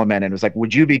single woman and was like,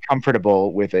 would you be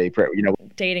comfortable with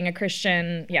dating a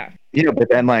Christian? But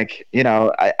then like,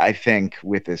 I think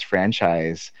with this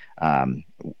franchise,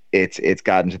 it's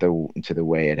gotten to the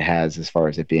way it has, as far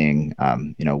as it being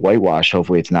whitewashed.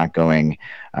 Hopefully it's not going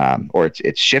or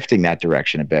it's shifting that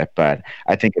direction a bit, but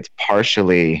I think it's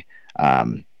partially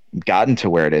gotten to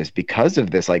where it is because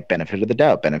of this like benefit of the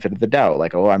doubt,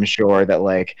 like, oh, I'm sure that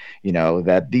like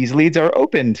that these leads are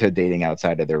open to dating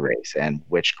outside of their race, and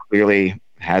which clearly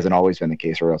hasn't always been the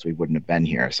case, or else we wouldn't have been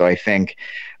here. So I think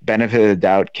benefit of the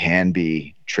doubt can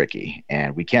be tricky,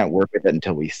 and we can't work with it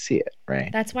until we see it,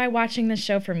 right? That's why watching this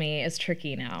show for me is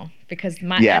tricky now, because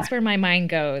that's where my mind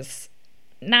goes.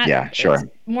 It's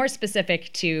more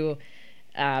specific to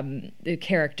the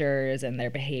characters and their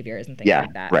behaviors and things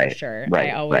like that. For sure.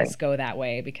 I always go that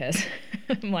way because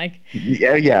I'm like,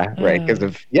 because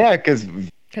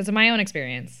of my own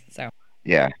experience.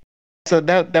 So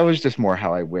that was just more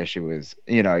how I wish it was.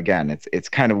 Again, it's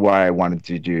kind of why I wanted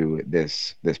to do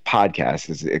this podcast,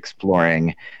 is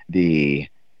exploring the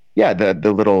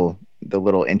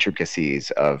little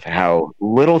intricacies of how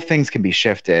little things can be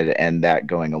shifted, and that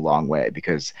going a long way,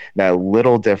 because that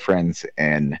little difference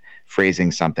in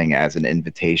phrasing something as an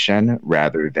invitation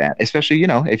rather than, especially,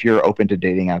 if you're open to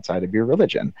dating outside of your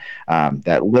religion,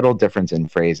 that little difference in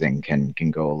phrasing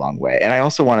can go a long way. And I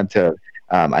also wanted to,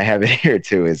 I have it here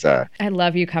too, is I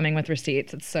love you coming with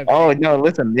receipts. It's so great. Oh no,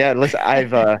 listen,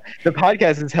 I've the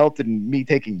podcast has helped in me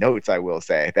taking notes. I will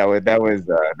say that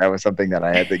was something that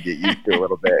I had to get used to a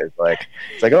little bit. It's like,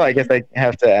 oh, I guess I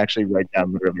have to actually write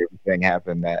down literally everything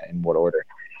happened in what order.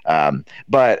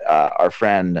 But our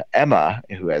friend Emma,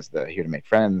 who has the Here to Make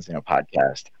Friends,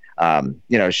 podcast,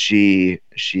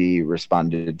 she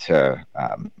responded to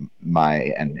my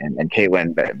and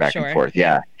Caitlin back and forth,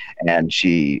 and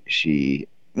she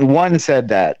one said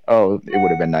that, oh, it would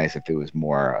have been nice if there was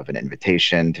more of an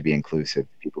invitation to be inclusive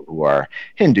to people who are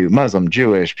Hindu, Muslim,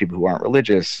 Jewish, people who aren't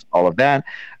religious, all of that,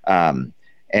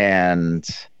 and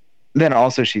then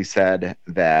also she said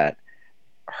that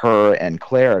her and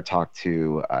Claire talked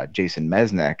to Jason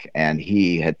Mesnick, and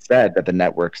he had said that the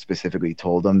network specifically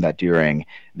told him that during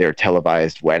their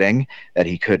televised wedding that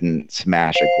he couldn't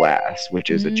smash a glass, which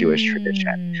is a Jewish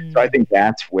tradition. So I think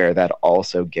that's where that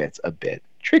also gets a bit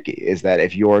tricky, is that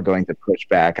if you're going to push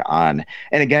back on,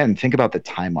 and again, think about the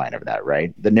timeline of that,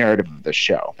 right? The narrative of the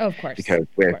show. Oh, of course. Because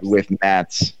with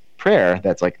Matt's prayer,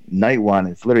 that's like night one,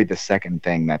 it's literally the second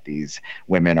thing that these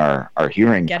women are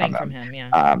hearing from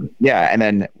him. And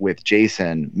then with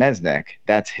Jason Mesnick,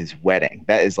 that's his wedding.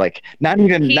 That is like not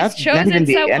even the end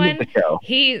of the show.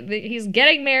 He's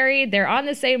getting married, they're on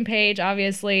the same page,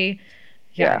 obviously.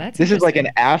 This is like an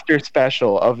after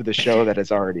special of the show that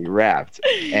is already wrapped,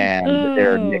 and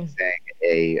they're mixing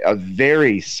a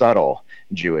very subtle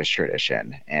Jewish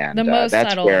tradition, and the most that's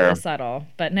subtle where of the subtle,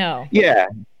 but no.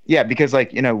 Yeah, because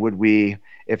like, would we,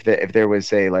 if there was,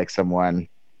 say, like someone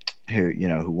who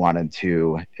wanted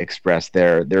to express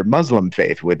their Muslim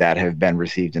faith, would that have been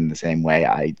received in the same way?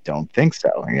 I don't think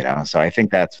so. So I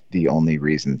think that's the only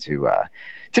reason to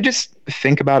just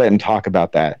think about it and talk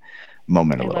about that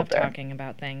moment a little bit. I love talking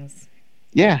about things.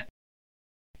 Yeah.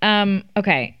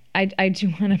 Okay. I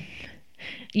do want to.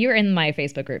 You're in my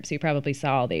Facebook group, so you probably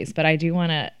saw all these, but I do want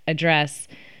to address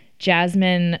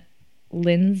Jasmine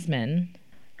Linsman.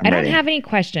 I don't have any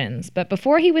questions, but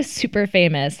before he was super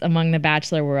famous among the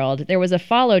Bachelor world, there was a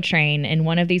follow train in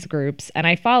one of these groups, and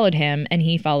I followed him, and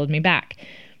he followed me back.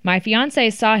 My fiance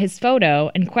saw his photo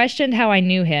and questioned how I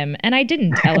knew him, and I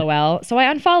didn't, LOL, so I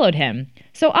unfollowed him.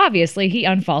 So obviously he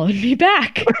unfollowed me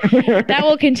back. That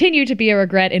will continue to be a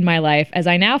regret in my life as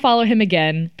I now follow him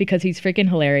again because he's freaking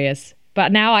hilarious.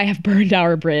 But now I have burned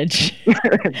our bridge.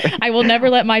 I will never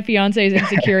let my fiance's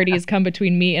insecurities come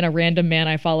between me and a random man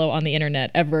I follow on the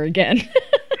internet ever again.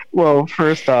 Well,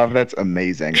 first off, that's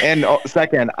amazing. And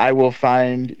second, I will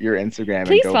find your Instagram.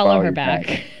 Please and go follow her you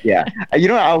back. Yeah.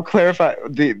 I'll clarify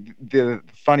the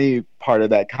funny part of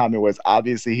that comment was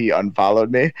obviously he unfollowed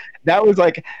me. That was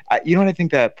like, I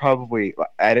think that probably,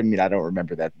 I don't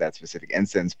remember that specific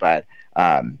instance, but,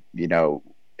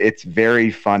 it's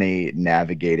very funny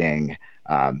navigating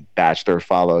Bachelor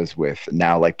follows with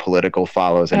now like political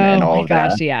follows and all of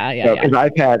that. Yeah. Because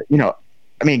I've had,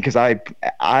 because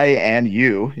I and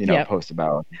you, Yep. post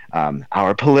about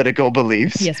our political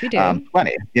beliefs. Yes, we do.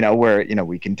 Plenty, where,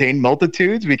 we contain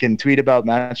multitudes. We can tweet about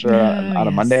Bachelor on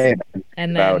a Monday.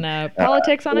 And then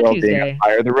politics on a Tuesday.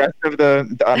 The rest of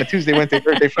on a Tuesday, Wednesday,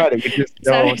 Thursday, Friday, we just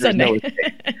don't. Sunday.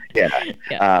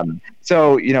 Yeah.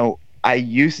 So, I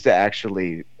used to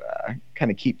actually kind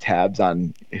of keep tabs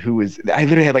on I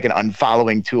literally had like an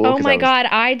unfollowing tool. Oh my God.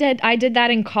 I did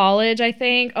that in college, I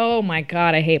think. Oh my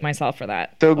God. I hate myself for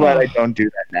that. So glad I don't do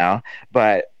that now.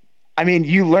 But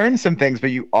you learn some things,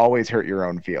 but you always hurt your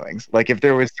own feelings. Like if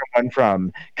there was someone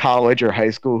from college or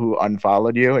high school who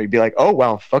unfollowed you, you'd be like, oh,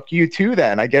 well, fuck you too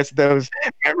then. I guess those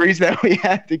memories that we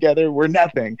had together were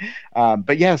nothing.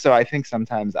 But yeah, so I think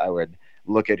sometimes I would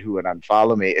look at who would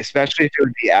unfollow me, especially if it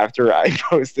would be after I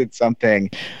posted something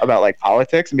about like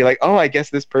politics and be like, oh, I guess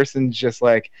this person's just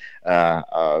like,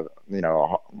 a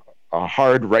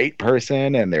hard right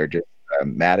person and they're just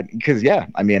mad at me. Because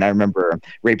I remember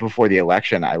right before the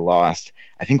election, I lost,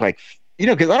 I think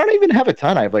because I don't even have a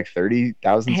ton. I have like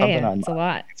 30,000 something on a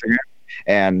lot. Instagram.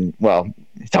 And well,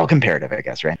 it's all comparative, I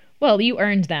guess, right? Well, you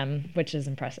earned them, which is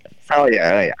impressive. So. Oh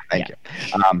yeah. Thank you.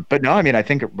 But no, I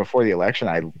think before the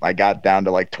election, I got down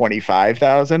to like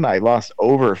 25,000. I lost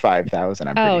over 5,000.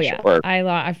 I'm pretty sure.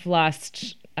 I've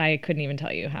lost. I couldn't even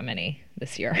tell you how many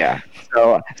this year. Yeah.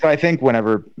 So I think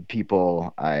whenever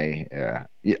people I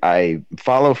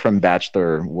follow from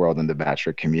Bachelor World and the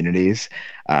Bachelor communities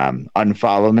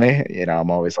unfollow me, I'm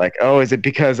always like, oh, is it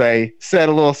because I said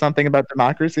a little something about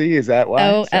democracy? Is that why?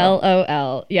 Oh,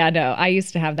 LOL. Yeah, no, I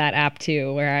used to have that app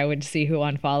too where I would see who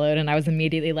unfollowed and I was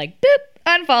immediately like, boop,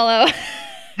 unfollow.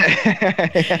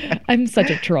 I'm such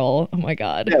a troll. Oh my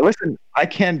God. Yeah, listen, I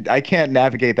can't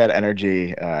navigate that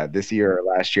energy this year or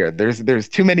last year. There's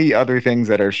too many other things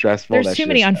that are stressful. There's too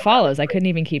many unfollows. I couldn't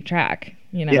even keep track.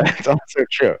 Yeah, it's also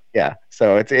true. Yeah.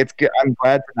 So it's good. I'm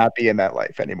glad to not be in that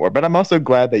life anymore. But I'm also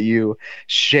glad that you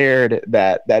shared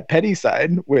that petty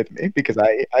side with me because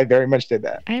I very much did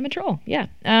that. I am a troll. Yeah.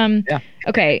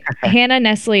 Okay. Hannah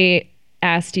Nestle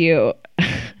asked you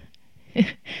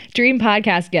dream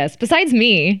podcast guest besides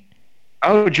me.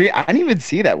 Oh, dream! I didn't even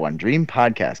see that one. Dream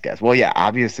podcast guest. Well, yeah,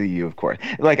 obviously you, of course.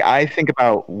 Like I think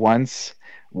about once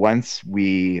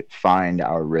we find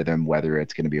our rhythm, whether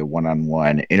it's going to be a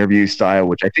one-on-one interview style,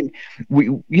 which I think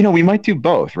we might do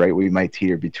both, right? We might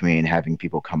teeter between having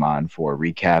people come on for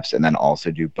recaps and then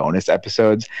also do bonus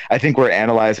episodes. I think we're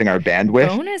analyzing our bandwidth.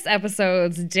 Bonus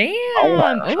episodes,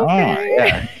 damn. Okay.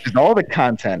 Yeah, just all the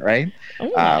content, right?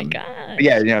 Oh my God.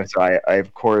 Yeah, so I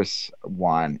of course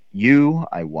want you.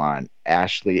 I want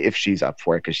Ashley if she's up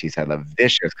for it because she's had a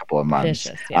vicious couple of months.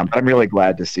 Yeah. But I'm really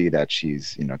glad to see that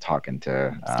she's talking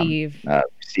to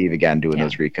Steve again doing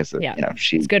those recaps.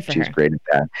 She's good for her. She's great at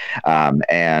that.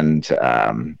 And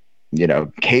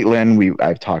Caitlin,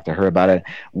 I've talked to her about it.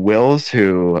 Wills,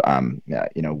 who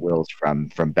Wills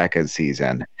from Becca's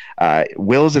season.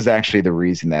 Wills is actually the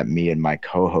reason that me and my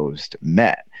co-host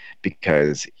met.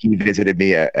 Because he visited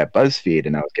me at BuzzFeed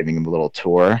and I was giving him a little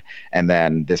tour. And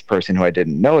then this person who I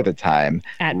didn't know at the time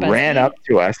ran up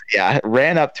to us,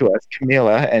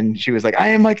 Camila. And she was like, I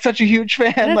am like such a huge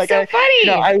fan. That's like, so funny.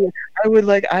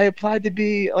 I applied to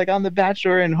be like on The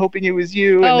Bachelor and hoping it was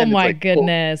you. Oh and then my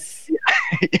goodness.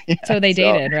 Cool. So they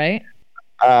dated, right?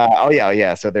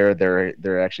 Yeah. So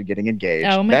they're actually getting engaged.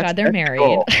 Oh my God, they're married.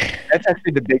 Cool. That's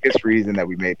actually the biggest reason that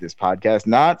we made this podcast,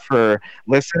 not for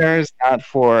listeners, not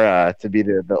for to be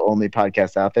the only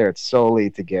podcast out there. It's solely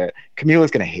to get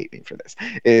Camila's going to hate me for this.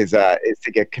 Is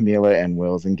to get Camila and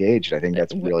Wills engaged. I think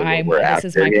that's really what we're after.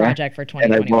 This is my project for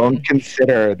 2021. And I won't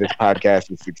consider this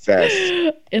podcast a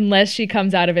success unless she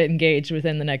comes out of it engaged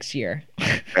within the next year.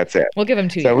 That's it. We'll give them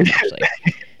 2 years actually.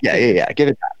 Yeah. Give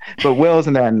it time. But Wills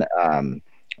and then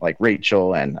like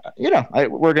Rachel and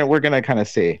we're gonna kind of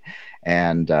see.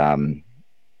 And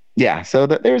Yeah, so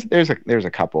there's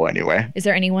a couple anyway. Is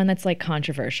there anyone that's like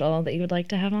controversial that you would like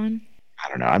to have on? I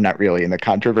don't know. I'm not really in the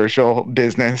controversial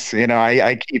business.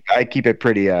 I keep it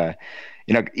pretty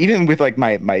even with like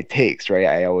my takes, right?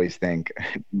 I always think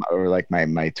or like my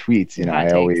tweets, Hot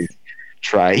I always takes.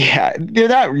 try. Yeah, they're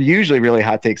not usually really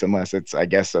hot takes unless it's, I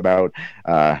guess, about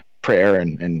prayer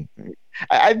and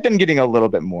I've been getting a little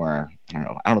bit more. I don't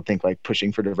know. I don't think like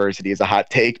pushing for diversity is a hot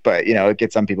take, but it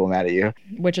gets some people mad at you.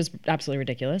 Which is absolutely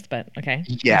ridiculous, but okay.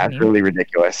 Yeah, it's really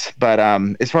ridiculous. But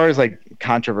as far as like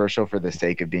controversial for the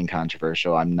sake of being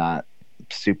controversial, I'm not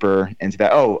super into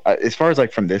that. Oh, as far as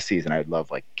like from this season, I would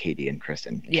love like Katie and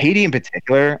Kristen. Yeah. Katie in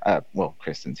particular, well,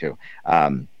 Kristen too.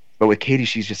 But with Katie,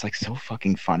 she's just like so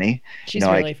fucking funny. She's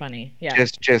really funny. Yeah.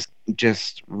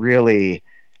 Just really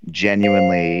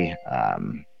genuinely,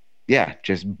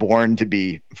 just born to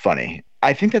be funny.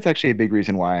 I think that's actually a big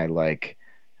reason why I like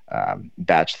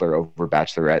Bachelor over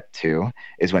Bachelorette too,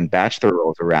 is when Bachelor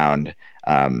rolls around,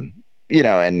 and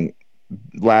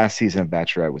last season of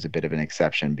Bachelorette was a bit of an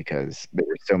exception because there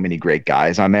were so many great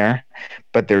guys on there,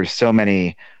 but there's so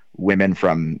many women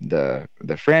from the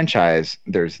franchise.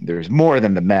 There's more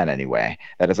than the men anyway.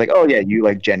 That is like, oh yeah, you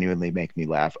like genuinely make me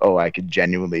laugh. Oh, I could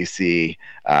genuinely see,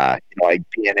 like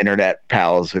being internet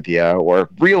pals with you or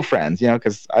real friends.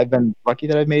 Because I've been lucky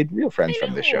that I've made real friends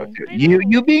from the show too.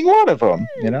 You being one of them.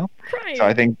 Crying. So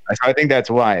I think that's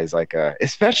why is like,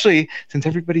 especially since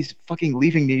everybody's fucking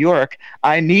leaving New York.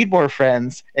 I need more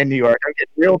friends in New York. I get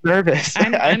real nervous.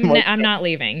 I'm not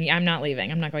leaving. I'm not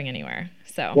leaving. I'm not going anywhere.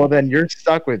 So. Well, then you're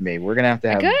stuck with me. We're gonna have to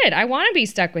have. Good. I want to be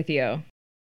stuck with you.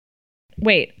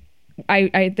 Wait,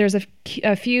 there's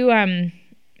a few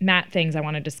Matt things I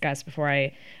want to discuss before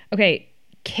I. Okay,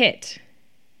 Kit.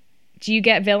 Do you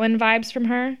get villain vibes from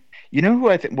her? You know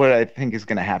what I think is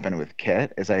gonna happen with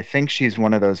Kit is I think she's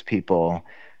one of those people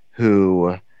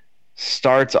who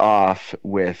starts off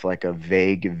with like a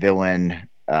vague villain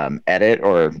edit,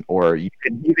 or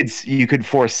you could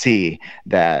foresee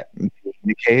that being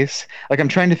the case. Like I'm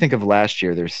trying to think of last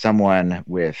year. There's someone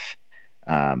with,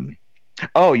 you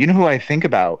know who I think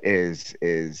about is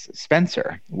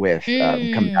Spencer with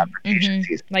coming out for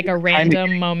season. Like a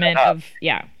random moment of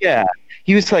yeah.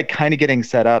 He was like kind of getting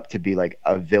set up to be like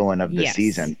a villain of the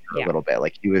season for a little bit.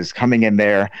 Like he was coming in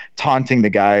there taunting the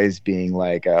guys, being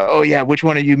like, "Oh yeah, which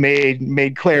one of you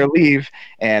made Claire leave?"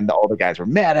 And all the guys were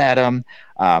mad at him.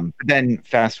 But then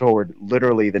fast forward,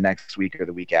 literally the next week or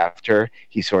the week after,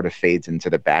 he sort of fades into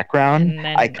the background. And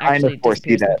then I kind of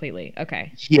foresee that completely.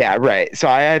 Okay. Yeah, right. So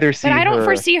I either see, but I don't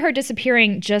foresee her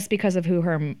disappearing just because of who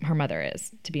her mother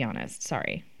is. To be honest,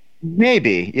 sorry.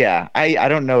 Maybe, yeah. I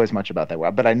don't know as much about that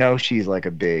well, but I know she's like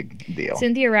a big deal.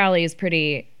 Cynthia Rowley is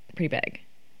pretty big.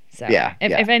 So yeah,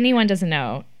 if anyone doesn't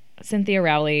know, Cynthia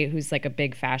Rowley, who's like a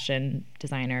big fashion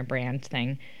designer brand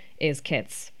thing, is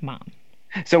Kit's mom.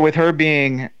 So with her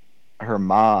being her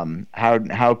mom,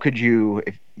 how could you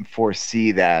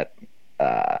foresee that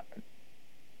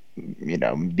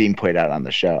being played out on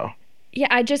the show? Yeah,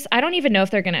 I don't even know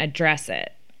if they're going to address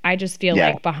it. I just feel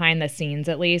like behind the scenes,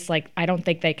 at least, like I don't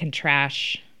think they can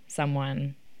trash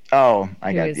someone. Oh,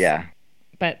 I got yeah.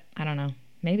 But I don't know.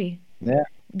 Maybe. Yeah.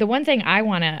 The one thing I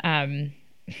want to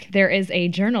there is a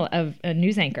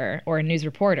news anchor or a news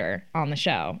reporter on the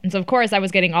show. And so, of course, I was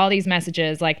getting all these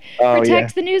messages like,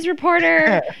 protect the news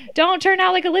reporter. Don't turn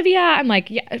out like Olivia. I'm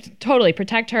like, yeah, totally.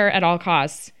 Protect her at all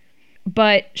costs.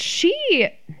 But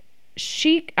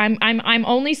I'm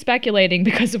only speculating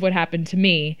because of what happened to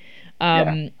me.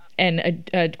 And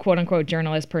a quote unquote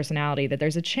journalist personality that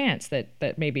there's a chance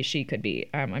that maybe she could be.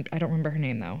 I don't remember her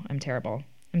name though. I'm terrible.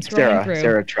 I'm scrolling through.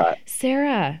 Sarah Trott.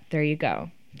 Sarah. There you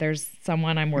go. There's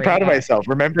someone I'm worried proud about. of myself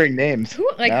remembering names. Who,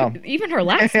 even her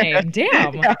last name.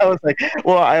 Damn. Yeah, I was like,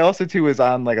 well, I also too was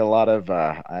on like a lot of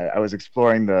I was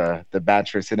exploring the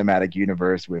Bachelor cinematic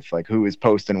universe with like who is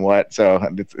posting what, so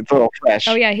it's a little fresh.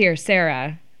 Oh yeah, here,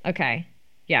 Sarah. Okay.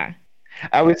 Yeah.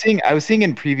 I was seeing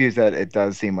in previews that it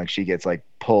does seem like she gets like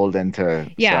pulled into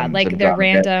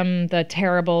the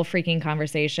terrible freaking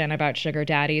conversation about sugar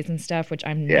daddies and stuff, which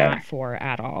I'm not for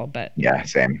at all. But yeah,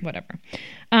 same. Whatever.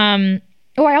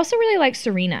 I also really like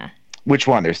Serena. Which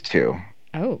one? There's two.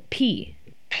 Oh, P.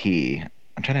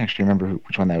 I'm trying to actually remember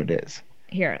which one that is.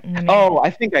 Here. I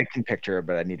think I can picture her,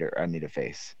 but I need a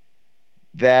face.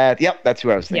 That's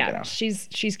who I was thinking of.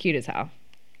 She's cute as hell.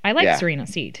 I like Serena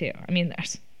C too. I mean,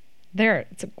 it's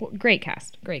a great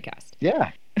cast. Great cast.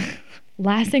 Yeah.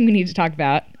 Last thing we need to talk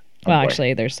about. Well,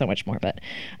 actually, there's so much more, but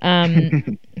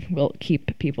we'll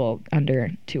keep people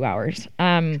under 2 hours.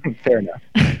 Fair enough.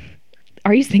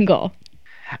 Are you single?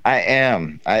 I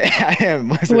am. I am.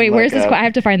 Listen, wait, where's this? I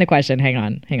have to find the question. Hang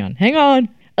on.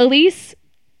 Elise,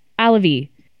 Olavi,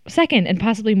 second and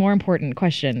possibly more important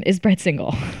question, is Brett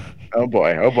single? Oh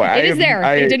boy. It is there.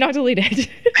 They did not delete it.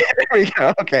 There we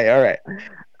go. Okay. All right.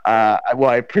 Well,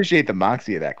 I appreciate the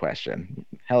moxie of that question.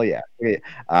 Hell yeah.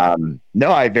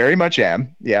 No, I very much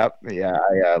am. Yeah.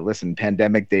 Listen,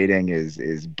 pandemic dating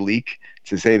is bleak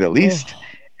to say the least.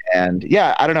 And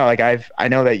yeah, I don't know. Like I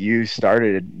know that you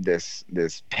started this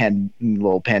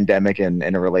little pandemic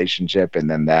in a relationship,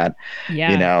 and then that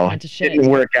didn't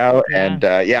work out.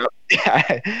 Yeah.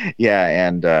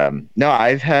 And no,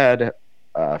 I've had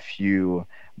a few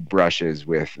brushes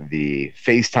with the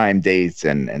FaceTime dates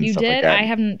and you stuff did? like that. I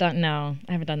haven't done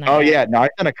that. Oh yet. yeah, no,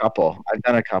 I've done a couple,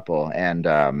 and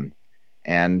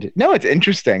no, it's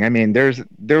interesting. I mean, there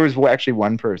was actually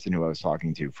one person who I was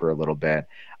talking to for a little bit,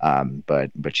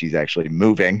 but she's actually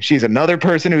moving. She's another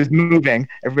person who's moving.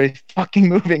 Everybody's fucking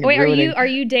moving. Wait, are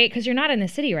you date? Because you're not in the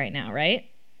city right now, right?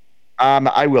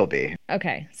 I will be.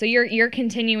 Okay, so you're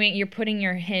continuing. You're putting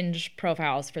your Hinge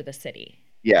profiles for the city.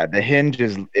 Yeah, the Hinge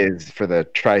is for the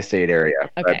tri-state area.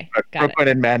 Okay, but got Brooklyn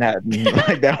and Manhattan,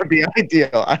 like that would be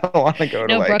ideal. I don't want to go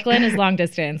to No, Brooklyn is long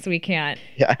distance. We can't.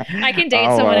 Yeah. I can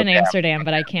date someone in Amsterdam,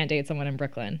 but I can't date someone in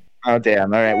Brooklyn. Oh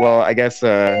damn! All right. Well, I guess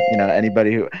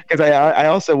anybody who, because I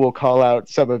also will call out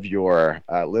some of your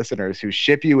listeners who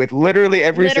ship you with literally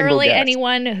single guest.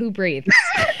 Anyone who breathes.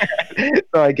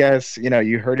 So I guess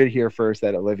you heard it here first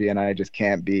that Olivia and I just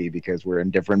can't be because we're in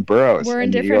different boroughs. We're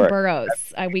in different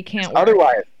boroughs. We can't.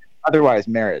 Otherwise,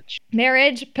 marriage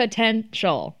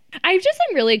potential. I just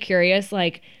am really curious,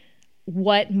 like,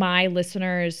 what my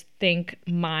listeners think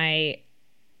the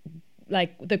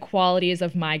qualities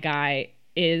of my guy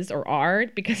is or are,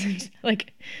 because it's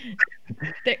like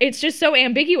it's just so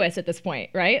ambiguous at this point,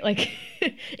 right? Like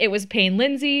it was Payne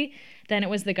Lindsay, then it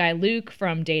was the guy Luke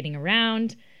from Dating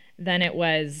Around, then it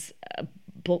was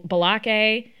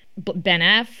Balake, Ben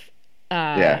F.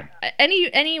 Anyone.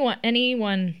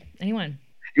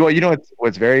 Well,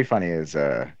 what's very funny is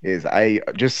I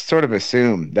just sort of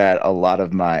assume that a lot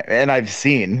of and I've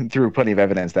seen through plenty of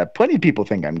evidence that plenty of people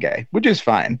think I'm gay, which is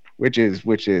fine, which is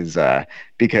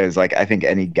because like I think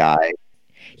any guy.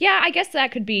 Yeah, I guess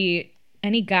that could be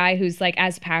any guy who's like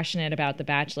as passionate about The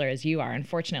Bachelor as you are.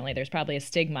 Unfortunately, there's probably a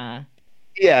stigma.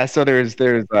 Yeah, so there's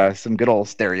some good old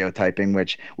stereotyping,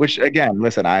 which again,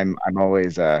 listen, I'm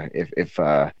always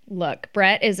Look,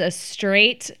 Brett is a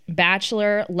straight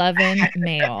Bachelor loving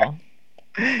male.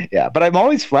 Yeah, but I'm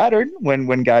always flattered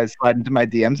when guys slide into my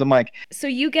DMs. I'm like, so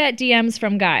you get DMs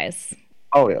from guys?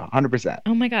 Oh yeah, 100%.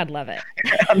 Oh my God, love it.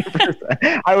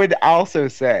 100%. I would also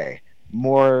say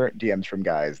more DMs from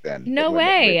guys than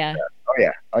way. Oh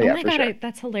yeah. Oh my God, sure.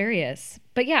 That's hilarious.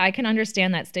 But yeah, I can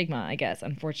understand that stigma, I guess,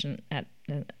 unfortunate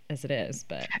as it is.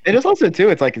 But it is also too.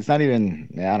 It's like it's not even.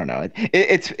 I don't know.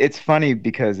 It's funny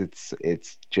because it's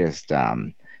just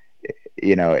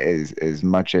as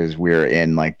much as we're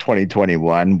in like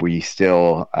 2021, we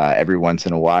still every once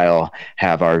in a while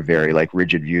have our very like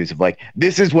rigid views of like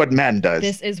this is what men does.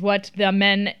 This is what the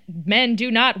men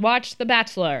do not watch The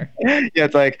Bachelor. Yeah,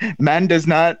 it's like man does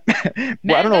not. I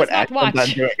don't know what accent I'm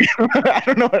doing. I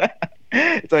don't know what.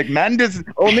 It's like man does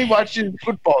only watches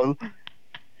football.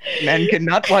 Men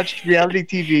cannot watch reality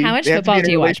TV. How much football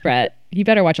do you watch, Brett? You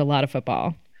better watch a lot of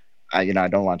football. I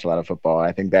don't watch a lot of football.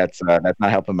 I think that's not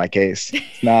helping my case.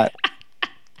 It's not.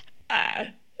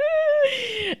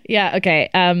 Yeah. Okay.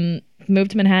 Move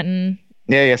to Manhattan.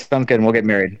 Yeah. Sounds good. And we'll get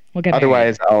married.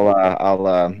 Otherwise, I'll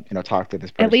talk to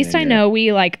this person. At least I know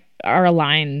we like are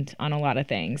aligned on a lot of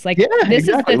things. Like this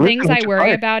is the things I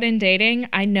worry about in dating.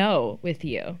 I know with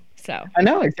you. So I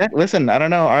know exactly. Listen, I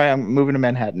don't know. All right, I'm moving to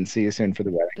Manhattan. See you soon for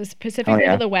the wedding. Specifically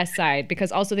to the west side,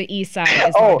 because also the east side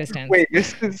is long distance. Wait,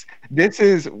 this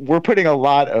is we're putting a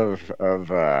lot of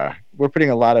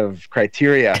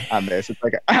criteria on this. It's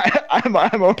like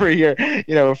I'm over here.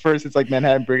 First it's like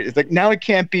Manhattan. It's like now it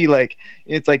can't be like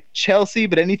it's like Chelsea,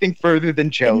 but anything further than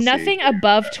Chelsea. Nothing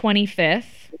above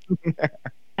 25th,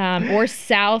 or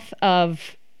south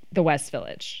of the West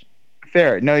Village.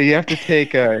 Fair. No, you have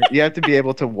to you have to be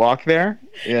able to walk there.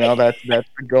 That's the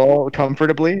goal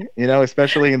comfortably,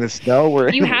 especially in the snow.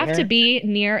 You have to be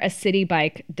near a city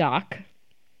bike dock.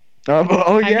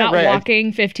 Oh yeah, I'm not right.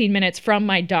 walking 15 minutes from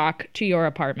my dock to your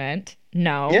apartment.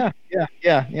 No. Yeah.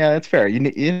 That's fair.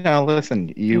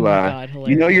 Listen, you God,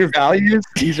 you know your values.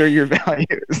 These are your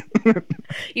values.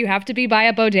 You have to be by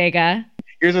a bodega.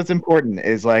 Here's what's important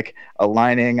is like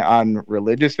aligning on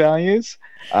religious values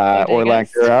or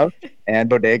lack thereof,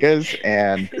 and bodegas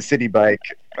and city bike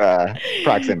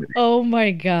proximity. Oh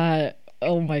my God.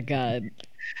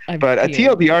 But a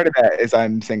TLDR to that is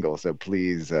I'm single, so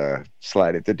please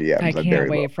slide it to DMs. I can't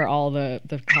wait for all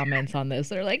the comments on this.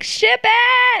 They're like, ship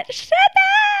it.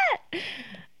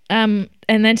 And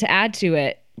then to add to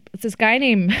it, it's this guy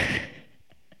named.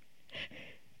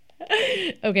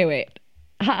 Okay, wait.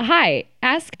 Hi,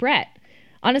 ask Brett.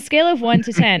 On a scale of 1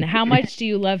 to 10, how much do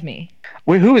you love me?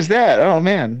 Wait, who is that? Oh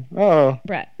man. Oh,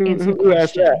 Brett. Who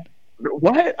asked that?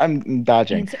 What? I'm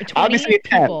dodging. Obviously,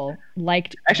 10. People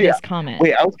liked this comment.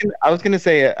 Wait, I was gonna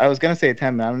say a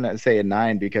 10, but I'm gonna say a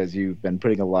 9 because you've been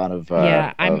putting a lot of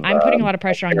I'm putting a lot of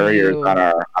pressure on you on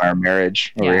our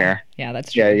marriage over here. Yeah,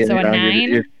 that's true. Yeah, so a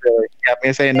 9. I'm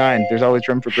gonna say a 9. There's always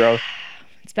room for growth.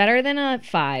 It's better than a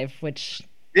 5, which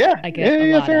I get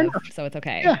a lot fair of, enough. so it's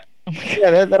okay.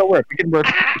 Yeah, that'll work. We can work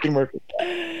with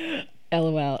that.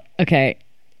 LOL. Okay.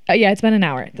 Yeah, it's been an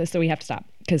hour, so we have to stop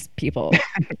because people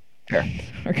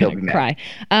are going to cry.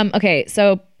 Okay,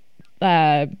 so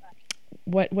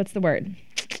what's the word?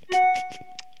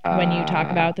 When you talk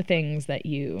about the things that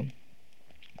you...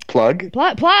 Plug.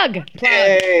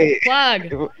 Hey.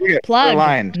 Plug.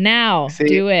 Aligned. Now.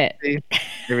 Do it. See?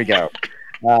 Here we go.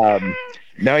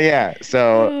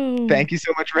 So thank you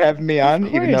so much for having me on,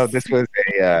 even though this was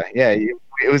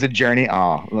it was a journey.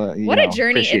 What a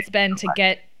journey it's been to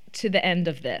get to the end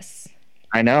of this.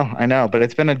 I know, but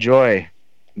it's been a joy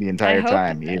the entire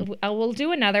time. We'll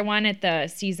do another one at the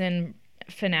season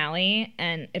finale,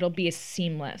 and it'll be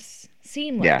seamless.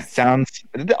 Yeah, sounds.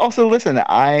 Also, listen,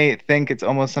 I think it's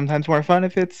almost sometimes more fun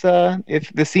if it's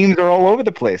if the seams are all over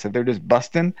the place, if they're just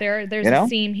busting. There's a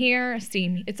seam here, a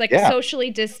seam. It's like socially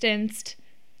distanced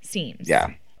seams.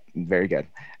 Yeah, very good.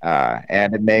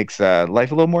 And it makes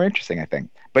life a little more interesting, I think.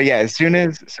 But yeah, as soon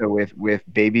as with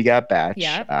Baby Got Batch,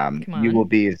 you will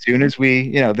be, as soon as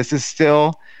we, this is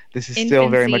still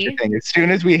very much a thing. As soon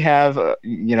as we have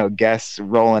guests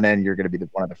rolling in, you're going to be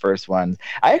one of the first ones.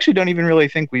 I actually don't even really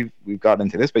think we've gotten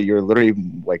into this, but you're literally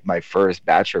like my first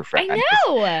Bachelor friend. I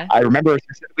know. I remember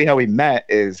specifically how we met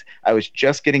is I was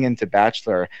just getting into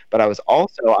Bachelor, but I was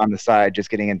also on the side just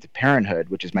getting into Parenthood,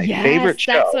 which is my favorite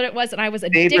show. That's what it was, and I was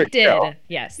addicted.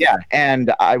 Yes. Yeah,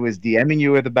 and I was DMing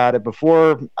you about it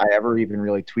before I ever even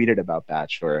really tweeted about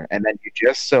Bachelor, and then you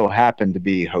just so happened to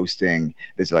be hosting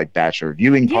this like Bachelor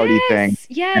viewing party thing.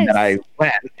 Yes. And then I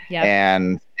went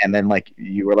and then like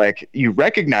you were like, you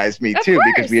recognized me too,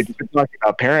 because we had been talking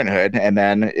about Parenthood, and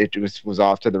then it was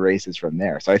off to the races from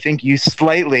there. So I think you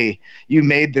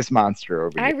made this monster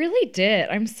over here. I really did.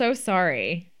 I'm so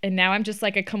sorry. And now I'm just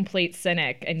like a complete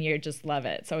cynic, and you just love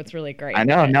it. So it's really great. I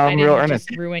know. Now I'm real earnest.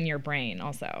 Just ruin your brain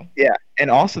also. Yeah.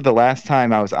 And also the last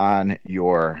time I was on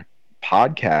your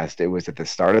podcast, it was at the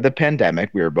start of the pandemic.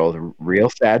 We were both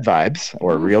real sad vibes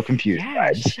or real confused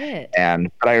vibes. Shit.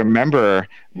 But I remember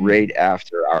right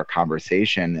after our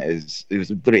conversation, it was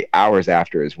literally hours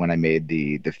after, is when I made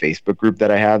the Facebook group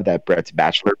that I have, that Brett's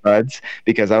Bachelor Buds,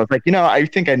 because I was like, I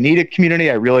think I need a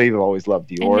community. I really have always loved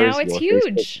yours. And now it's huge.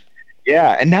 Facebook.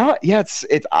 Yeah, and now it's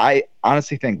I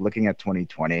honestly think, looking at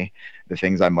 2020, the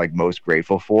things I'm like most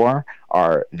grateful for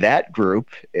are that group.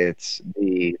 It's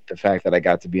the fact that I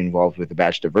got to be involved with the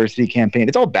Bachelor Diversity campaign.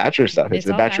 It's all Bachelor stuff. It's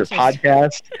the Bachelor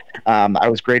podcast. I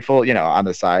was grateful, on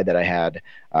the side, that I had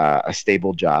a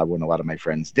stable job when a lot of my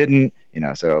friends didn't.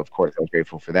 So of course I was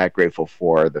grateful for that. Grateful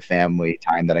for the family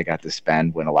time that I got to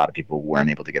spend when a lot of people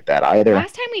weren't able to get that either.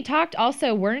 Last time we talked,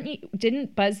 also,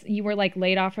 you were like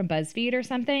laid off from BuzzFeed or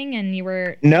something, and you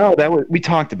were... No, we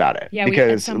talked about it. Yeah,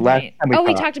 because last time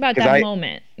we talked about that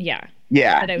moment. Yeah.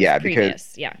 Yeah,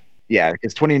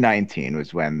 because 2019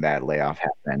 was when that layoff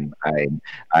happened. I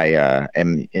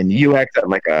am in UX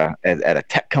at a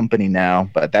tech company now,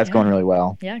 but that's going really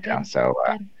well. Yeah, good.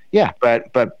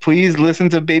 But please listen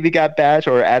to Baby Got Batch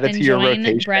or add it to your rotation.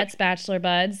 Join Brett's Bachelor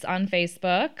Buds on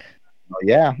Facebook. Oh,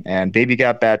 yeah, and Baby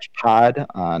Got Batch Pod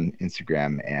on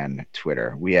Instagram and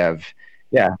Twitter. We have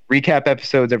recap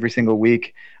episodes every single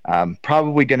week.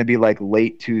 Probably going to be like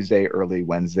late Tuesday, early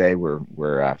Wednesday.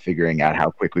 We're figuring out how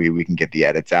quickly we can get the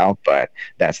edits out, but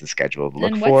that's the schedule to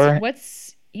look for.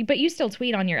 But you still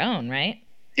tweet on your own, right?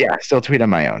 Yeah, I still tweet on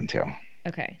my own too.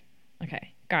 Okay,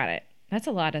 got it. That's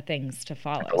a lot of things to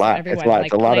follow. It's a lot. Everyone,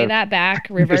 it's a lot play that back,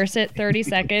 reverse it 30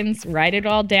 seconds, write it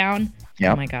all down.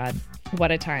 Yep. Oh my God,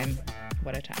 what a time.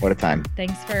 What a time.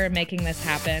 Thanks for making this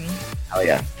happen. Oh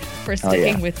yeah. For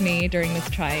sticking with me during this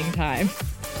trying time.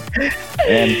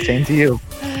 And same to you.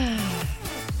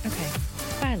 Okay.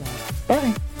 Bye, love.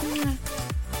 Bye.